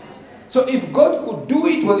God. So if God could do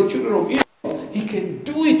it for the children of Israel, He can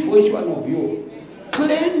do it for each one of you.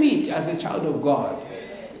 Claim it as a child of God.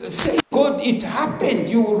 Say, God, it happened.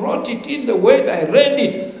 You wrote it in the word. I read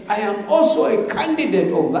it. I am also a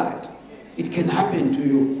candidate of that. It can happen to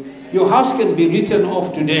you. Your house can be written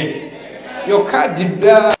off today. Your car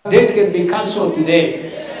debt can be cancelled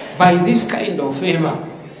today by this kind of favor.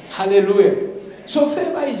 Hallelujah. So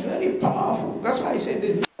favor is very powerful. That's why I said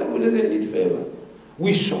there's no one who doesn't need favor.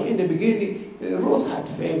 We saw in the beginning, Ruth had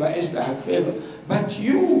favor, Esther had favor. But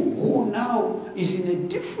you, who now is in a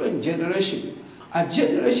different generation, a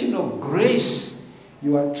generation of grace,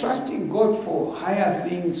 you are trusting God for higher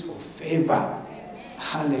things, for favor.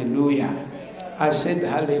 Hallelujah. I said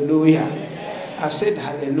hallelujah. I said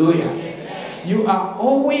hallelujah. You are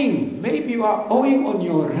owing, maybe you are owing on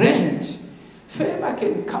your rent. Favor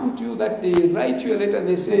can come to you that they write you a letter and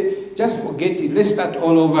they say, just forget it, let's start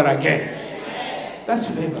all over again. That's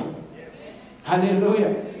favor.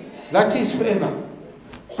 Hallelujah. That is favor.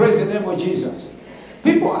 Praise the name of Jesus.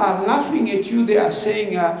 People are laughing at you. They are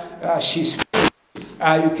saying she's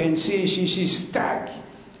you can see she's stuck.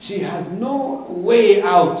 She has no way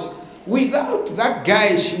out. Without that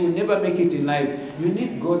guy, she will never make it in life. You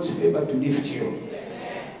need God's favor to lift you.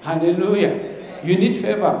 Hallelujah. You need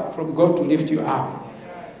favor from God to lift you up.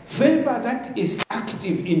 Favor that is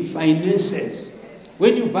active in finances.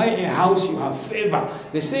 When you buy a house, you have favor.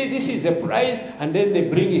 They say this is the price, and then they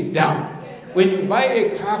bring it down. When you buy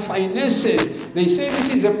a car, finances, they say this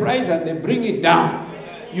is the price, and they bring it down.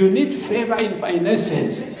 You need favor in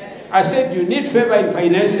finances. I said you need favor in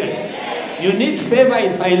finances. You need favor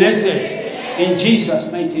in finances. In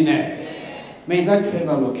Jesus' mighty name. May that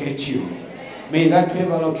favor locate you. May that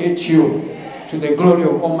favor locate you to the glory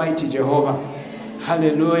of Almighty Jehovah.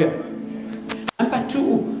 Hallelujah. Number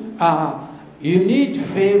two, you need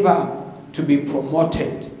favor to be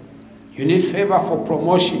promoted. You need favor for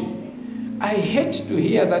promotion. I hate to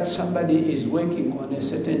hear that somebody is working on a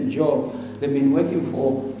certain job. They've been working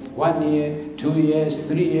for 1 year, 2 years,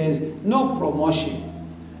 3 years. No promotion.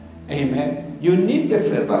 Amen. You need the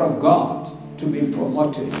favor of God to be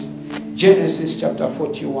promoted. Genesis chapter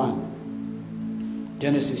 41.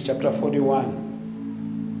 Genesis chapter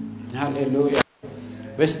 41. Hallelujah.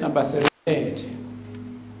 Verse number 38.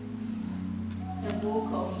 The book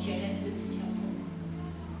of Genesis chapter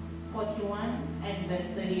 41 and verse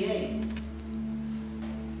 38.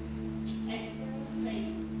 And verse 8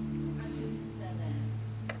 unto 7.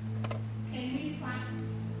 Can we find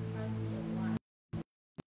one?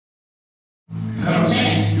 Pharaoh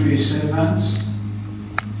said to his servants,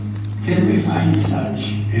 can we find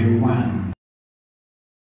such a one?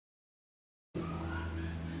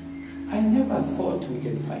 I never thought we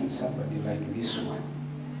can find somebody like this one.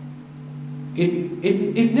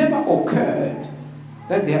 It never occurred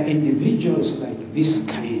that there are individuals like this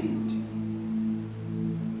kind.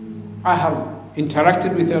 I have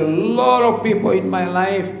interacted with a lot of people in my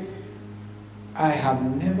life. I have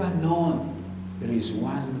never known there is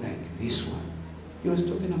one like this one. He was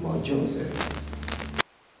talking about Joseph.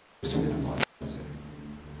 He was talking about Joseph.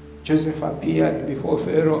 Joseph appeared before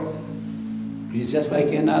Pharaoh. He's just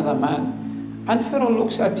like another man. And Pharaoh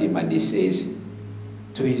looks at him and he says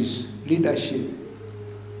to his leadership,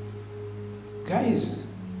 guys,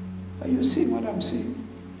 are you seeing what I'm seeing?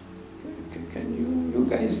 Can you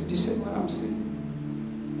guys discern what I'm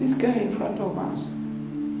seeing? This guy in front of us,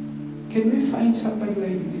 can we find somebody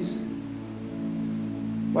like this?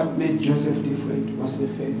 What made Joseph different was the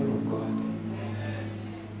favor of God.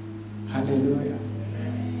 Hallelujah.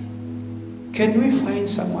 Can we find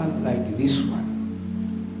someone like this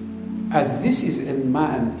one? As this is a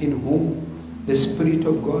man in whom the Spirit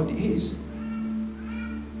of God is.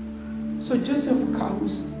 So Joseph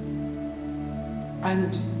comes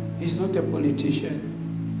and he's not a politician.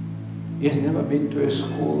 He has never been to a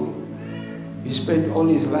school. He spent all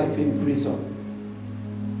his life in prison.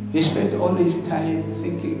 He spent all his time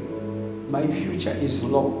thinking, my future is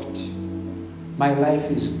locked. My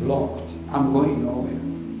life is blocked. I'm going nowhere.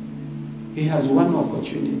 He has one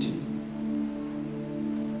opportunity.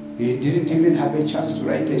 He didn't even have a chance to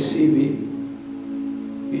write a CV.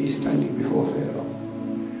 He is standing before Pharaoh.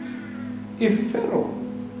 If Pharaoh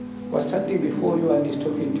was standing before you and he's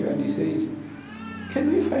talking to you and he says,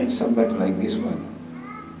 can we find somebody like this one?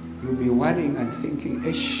 You'll be worrying and thinking,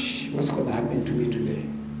 Ish, what's going to happen to me today?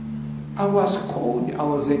 I was called, I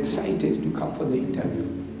was excited to come for the interview.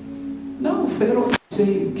 Now Pharaoh is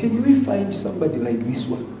saying, can we find somebody like this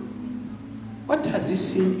one? What has he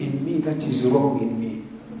seen in me that is wrong in me?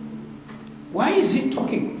 Why is he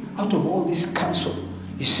talking out of all this counsel?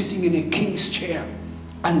 He's sitting in a king's chair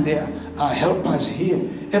and there are helpers here.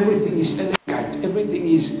 Everything is elegant. Everything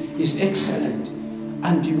is excellent.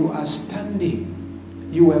 And you are standing.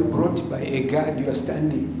 You were brought by a guard. You are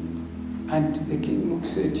standing. And the king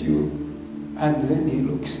looks at you and then he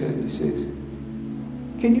looks and he says,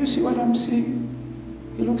 can you see what I'm seeing?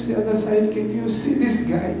 He looks the other side. Can you see this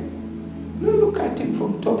guy? Look at him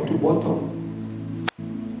from top to bottom.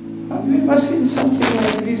 Have you ever seen something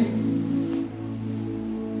like this?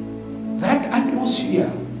 That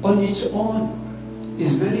atmosphere on its own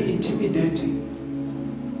is very intimidating.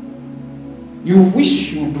 You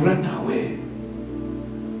wish you'd run away.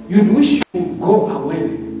 You'd wish you'd go away.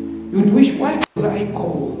 You'd wish, why was I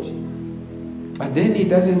called? But then he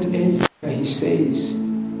doesn't end there. He says,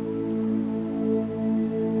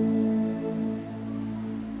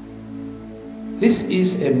 this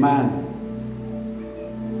is a man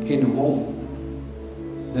in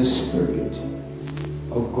whom the Spirit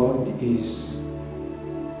of God is.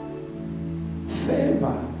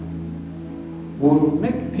 Favor will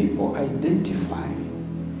make people identify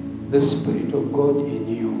the Spirit of God in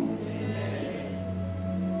you.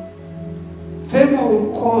 Favor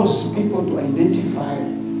will cause people to identify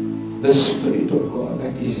the Spirit of God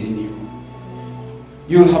that is in you.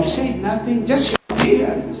 You'll have said nothing, just your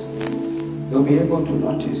appearance. They'll be able to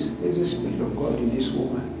notice there's a Spirit of God in this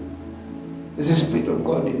woman. There's a Spirit of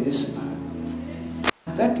God in this man.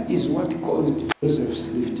 That is what caused Joseph's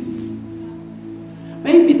lifting.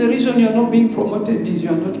 Maybe the reason you're not being promoted is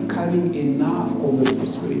you're not carrying enough of the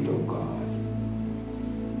Spirit of God.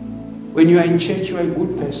 When you are in church, you are a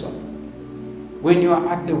good person. When you are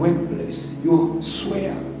at the workplace, you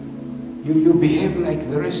swear. You behave like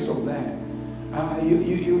the rest of them.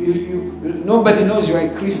 Nobody knows you are a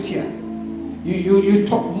Christian. You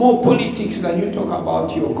talk more politics than you talk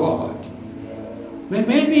about your God.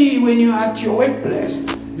 Maybe when you are at your workplace,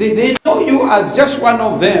 they know you as just one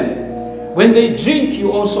of them. When they drink,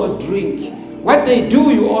 you also drink. What they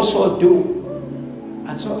do, you also do.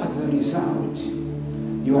 And so as a result,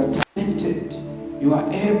 you are talented, you are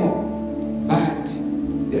able, but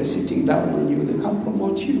they're sitting down on you. They can't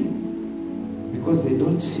promote you because they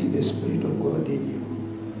don't see the Spirit of God in you.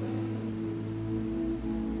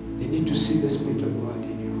 They need to see the Spirit of God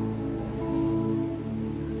in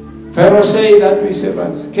you. Pharaoh said unto his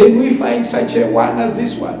servants, can we find such a one as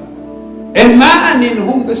this one? A man in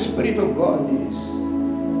whom the Spirit of God is.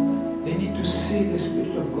 They need to see the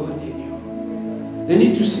Spirit of God in you. They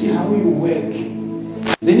need to see how you work.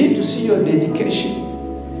 They need to see your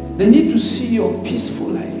dedication. They need to see your peaceful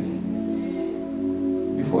life.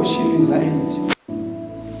 Before she resigned,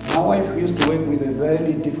 my wife used to work with a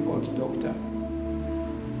very difficult doctor.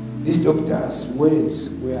 This doctor's words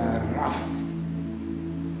were rough.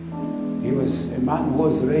 He was a man who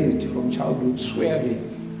was raised from childhood swearing.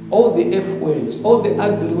 All the F words, all the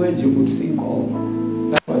ugly words you could think of,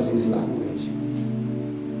 that was his language.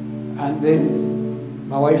 And then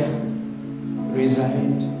my wife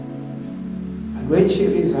resigned. And when she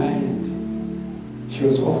resigned, she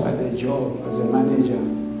was offered a job as a manager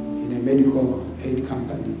in a medical aid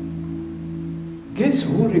company. Guess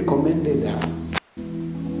who recommended her?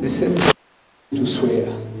 The same to swear.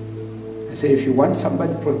 I say, if you want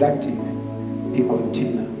somebody productive, be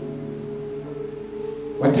continual.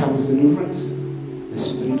 What happens the difference? The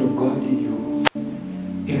Spirit of God in you.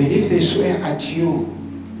 Even if they swear at you,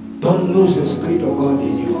 don't lose the Spirit of God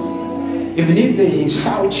in you. Even if they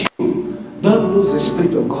insult you, don't lose the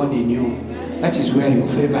Spirit of God in you. That is where your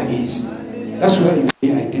favor is. That's where you will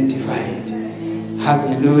be identified.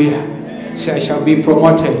 Hallelujah. Say, I shall be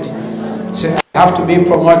promoted. Say, I have to be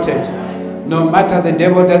promoted. No matter the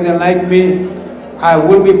devil doesn't like me, I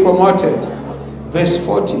will be promoted. Verse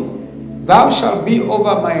 40. Thou shalt be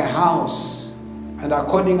over my house, and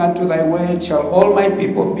according unto thy word shall all my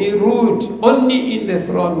people be ruled. Only in the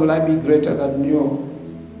throne will I be greater than you.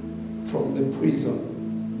 From the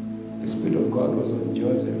prison, the Spirit of God was on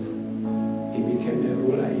Joseph. He became a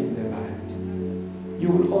ruler in the land. You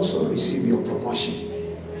will also receive your promotion.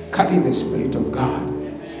 Carry the Spirit of God.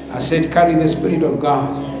 I said, carry the Spirit of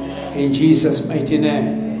God in Jesus' mighty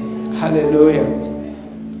name. Hallelujah.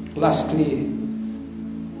 Lastly,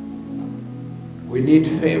 we need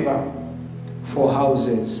favor for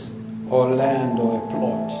houses or land or a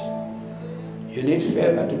plot. You need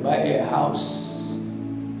favor to buy a house.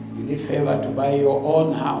 You need favor to buy your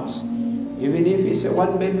own house. Even if it's a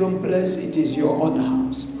one-bedroom place, it is your own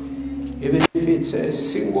house. Even if it's a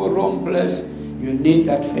single-room place, you need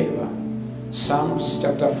that favor. Psalms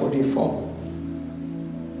chapter 44.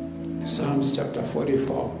 Psalms chapter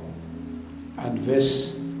 44 and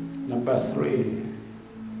verse number 3.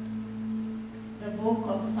 The book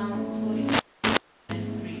of Psalms 44, verse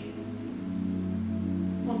 3.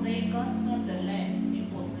 For they got not the land in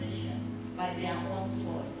possession by their own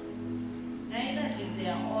sword, neither did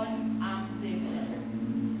their own arm save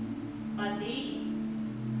them. But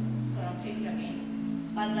I'll take you again.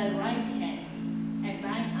 But thy right hand and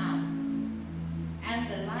thine arm, and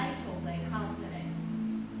the light of thy countenance,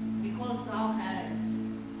 because thou hast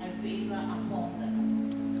a favor upon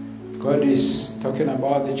them. God is talking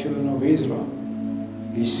about the children of Israel.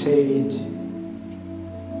 He said,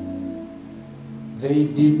 they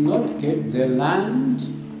did not get the land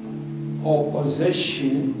or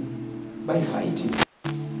possession by fighting.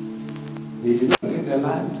 They did not get the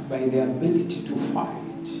land by their ability to fight.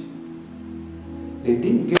 They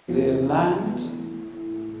didn't get the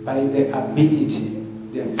land by their ability,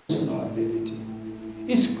 their personal ability.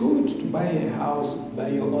 It's good to buy a house by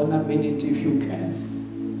your own ability if you can.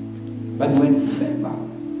 But when favor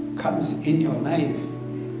comes in your life,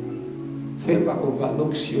 favor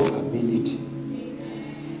overlooks your ability.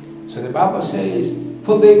 So the Bible says,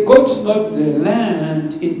 for they got not the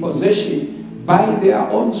land in possession by their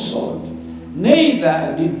own sword,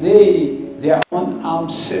 neither did they their own arm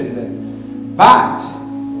save them, but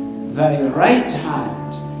thy right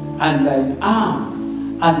hand and thine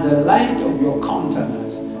arm and the light of your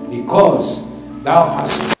countenance, because thou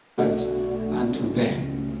hast heard unto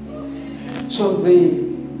them. So they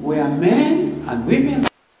were men and women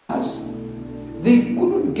like us. They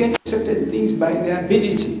couldn't get certain things by their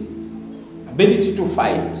ability. Ability to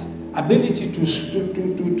fight, ability to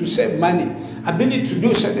save money, ability to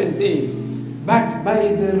do certain things, but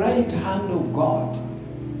by the right hand of God.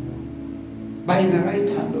 By the right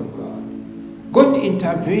hand of God. God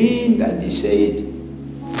intervened and he said,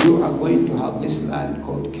 you are going to have this land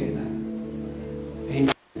called Canaan.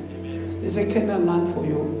 Amen. There's a Canaan land for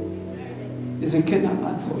you. There's a Canaan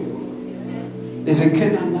land for you. There's a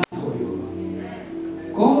Canaan land for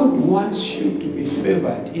you. God wants you to be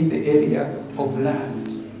favored in the area of land.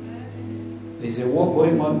 There's a war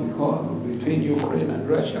going on between Ukraine and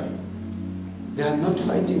Russia. They are not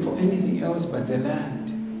fighting for anything else but the land.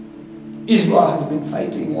 Israel has been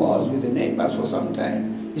fighting wars with the neighbors for some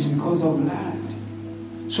time. It's because of land.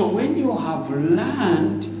 So when you have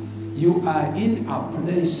land, you are in a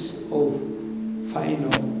place of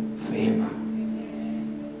final favor.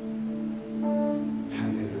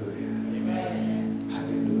 Hallelujah. Amen.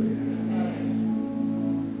 Hallelujah.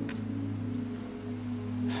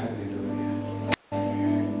 Hallelujah.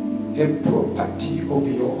 A property of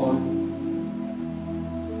your own.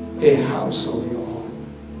 A house of your own.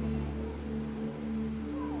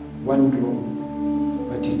 One room,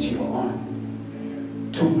 but it's your own.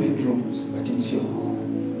 2 bedrooms, but it's your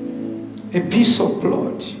own. A piece of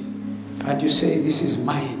plot, and you say, this is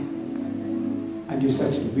mine. And you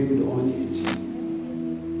start to build on it.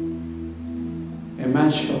 A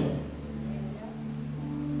mansion,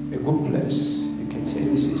 a good place, you can say,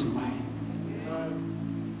 this is mine.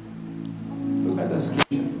 Look at the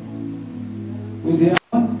scripture. With their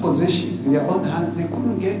own possession, with their own hands, they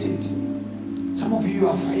couldn't get it. Some of you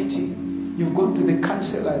are fighting. You've gone to the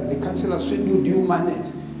counselor. The counselor swindled you money.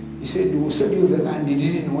 He said, we will sell you the land. It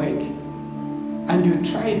didn't work. And you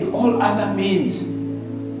tried all other means.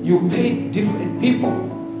 You paid different people.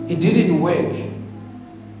 It didn't work.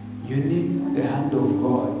 You need the hand of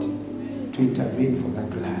God to intervene for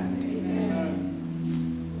that land.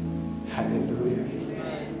 Hallelujah.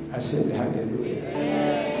 I said hallelujah.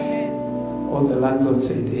 All the landlords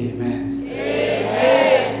said amen.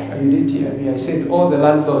 You didn't hear me. I said, all the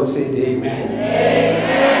landlords said amen.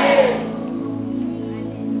 Amen.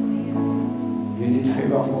 You need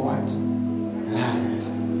favor for what? Land.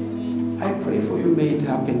 I pray for you. May it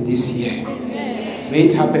happen this year. May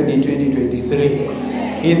it happen in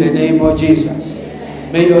 2023. In the name of Jesus.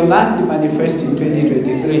 May your land manifest in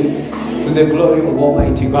 2023 to the glory of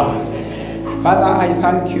Almighty God. Father, I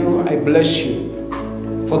thank you. I bless you.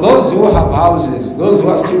 For those who have houses, those who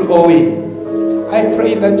are still owing, I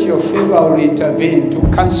pray that your favor will intervene to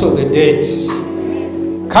cancel the dates.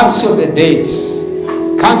 Cancel the dates.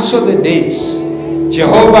 Cancel the dates.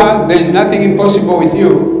 Jehovah, there is nothing impossible with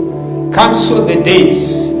you. Cancel the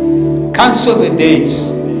dates. Cancel the dates.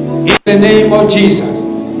 In the name of Jesus.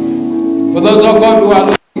 For those of God who are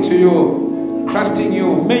looking to you, trusting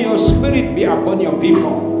you, may your spirit be upon your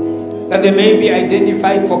people, that they may be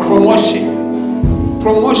identified for promotion.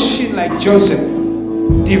 Promotion like Joseph.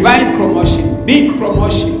 Divine promotion, big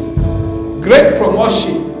promotion, great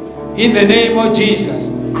promotion in the name of Jesus.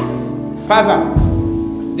 Father,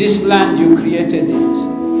 this land you created it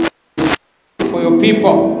for your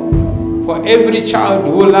people, for every child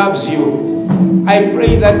who loves you. I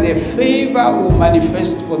pray that the favor will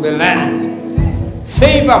manifest for the land,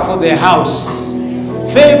 favor for the house,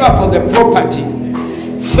 favor for the property,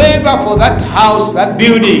 favor for that house, that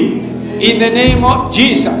building, in the name of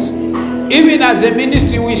Jesus. Even as a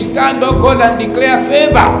ministry, we stand, oh God, and declare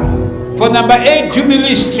favor for number 8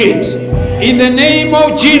 Jubilee Street. In the name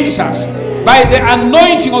of Jesus, by the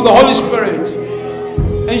anointing of the Holy Spirit.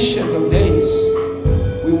 Ancient of days,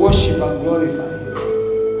 we worship and glorify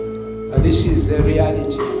you. And this is the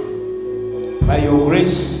reality. By your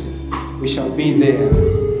grace, we shall be there.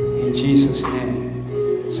 In Jesus' name.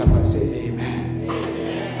 Somebody say amen.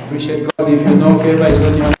 Appreciate God if you know favor is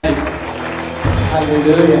on your life.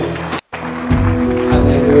 Hallelujah.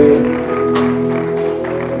 Hallelujah.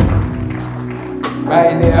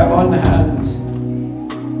 By their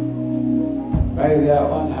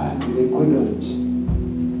own hand, they couldn't.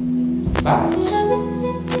 But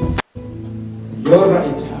your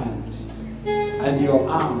right hand and your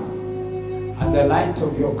arm and the light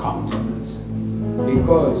of your countenance,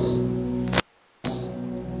 because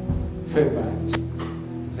favored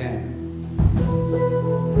them.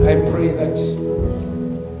 I pray that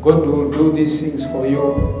God will do these things for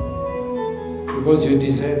you because you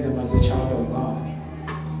deserve them as a child of God.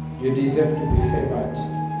 You deserve to be favored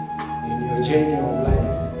in your journey of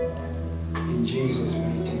life. In Jesus'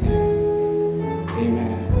 mighty name.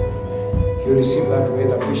 Amen. If you receive that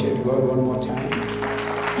word, appreciate God one more time.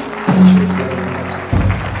 Appreciate God one more time.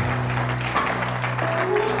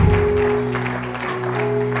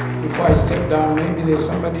 Before I step down, maybe there's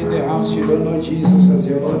somebody in the house, you don't know Jesus as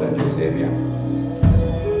your Lord and your Savior.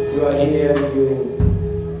 You are here,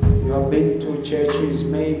 you have been to churches,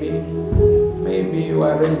 maybe you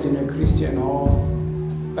are raised in a Christian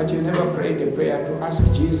home, but you never prayed a prayer to ask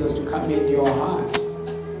Jesus to come in your heart,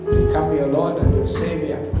 become your Lord and your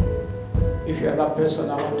Savior. If you are that person,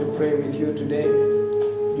 I want to pray with you today.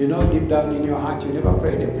 You know deep down in your heart, you never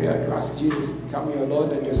prayed a prayer to ask Jesus to become your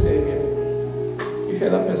Lord and your Savior. If you're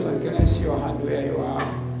that person, can I see your hand where you are?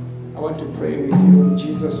 I want to pray with you.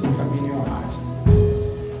 Jesus will come in your heart.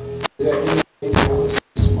 Is there anyone in the house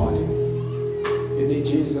this morning? You need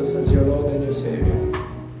Jesus as your Lord and your Savior.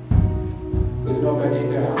 There's nobody in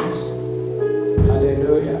the house.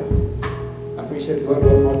 Hallelujah. Appreciate God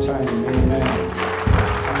one more time. Amen.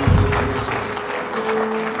 Thank you, Jesus.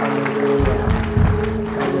 Hallelujah.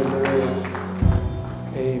 Hallelujah.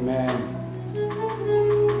 Amen.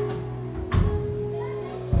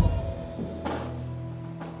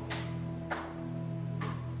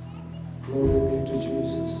 Glory be to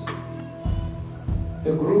Jesus.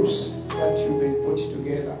 The groups that you've been put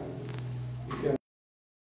together, if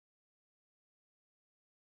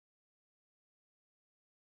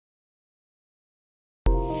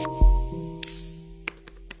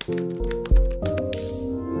you're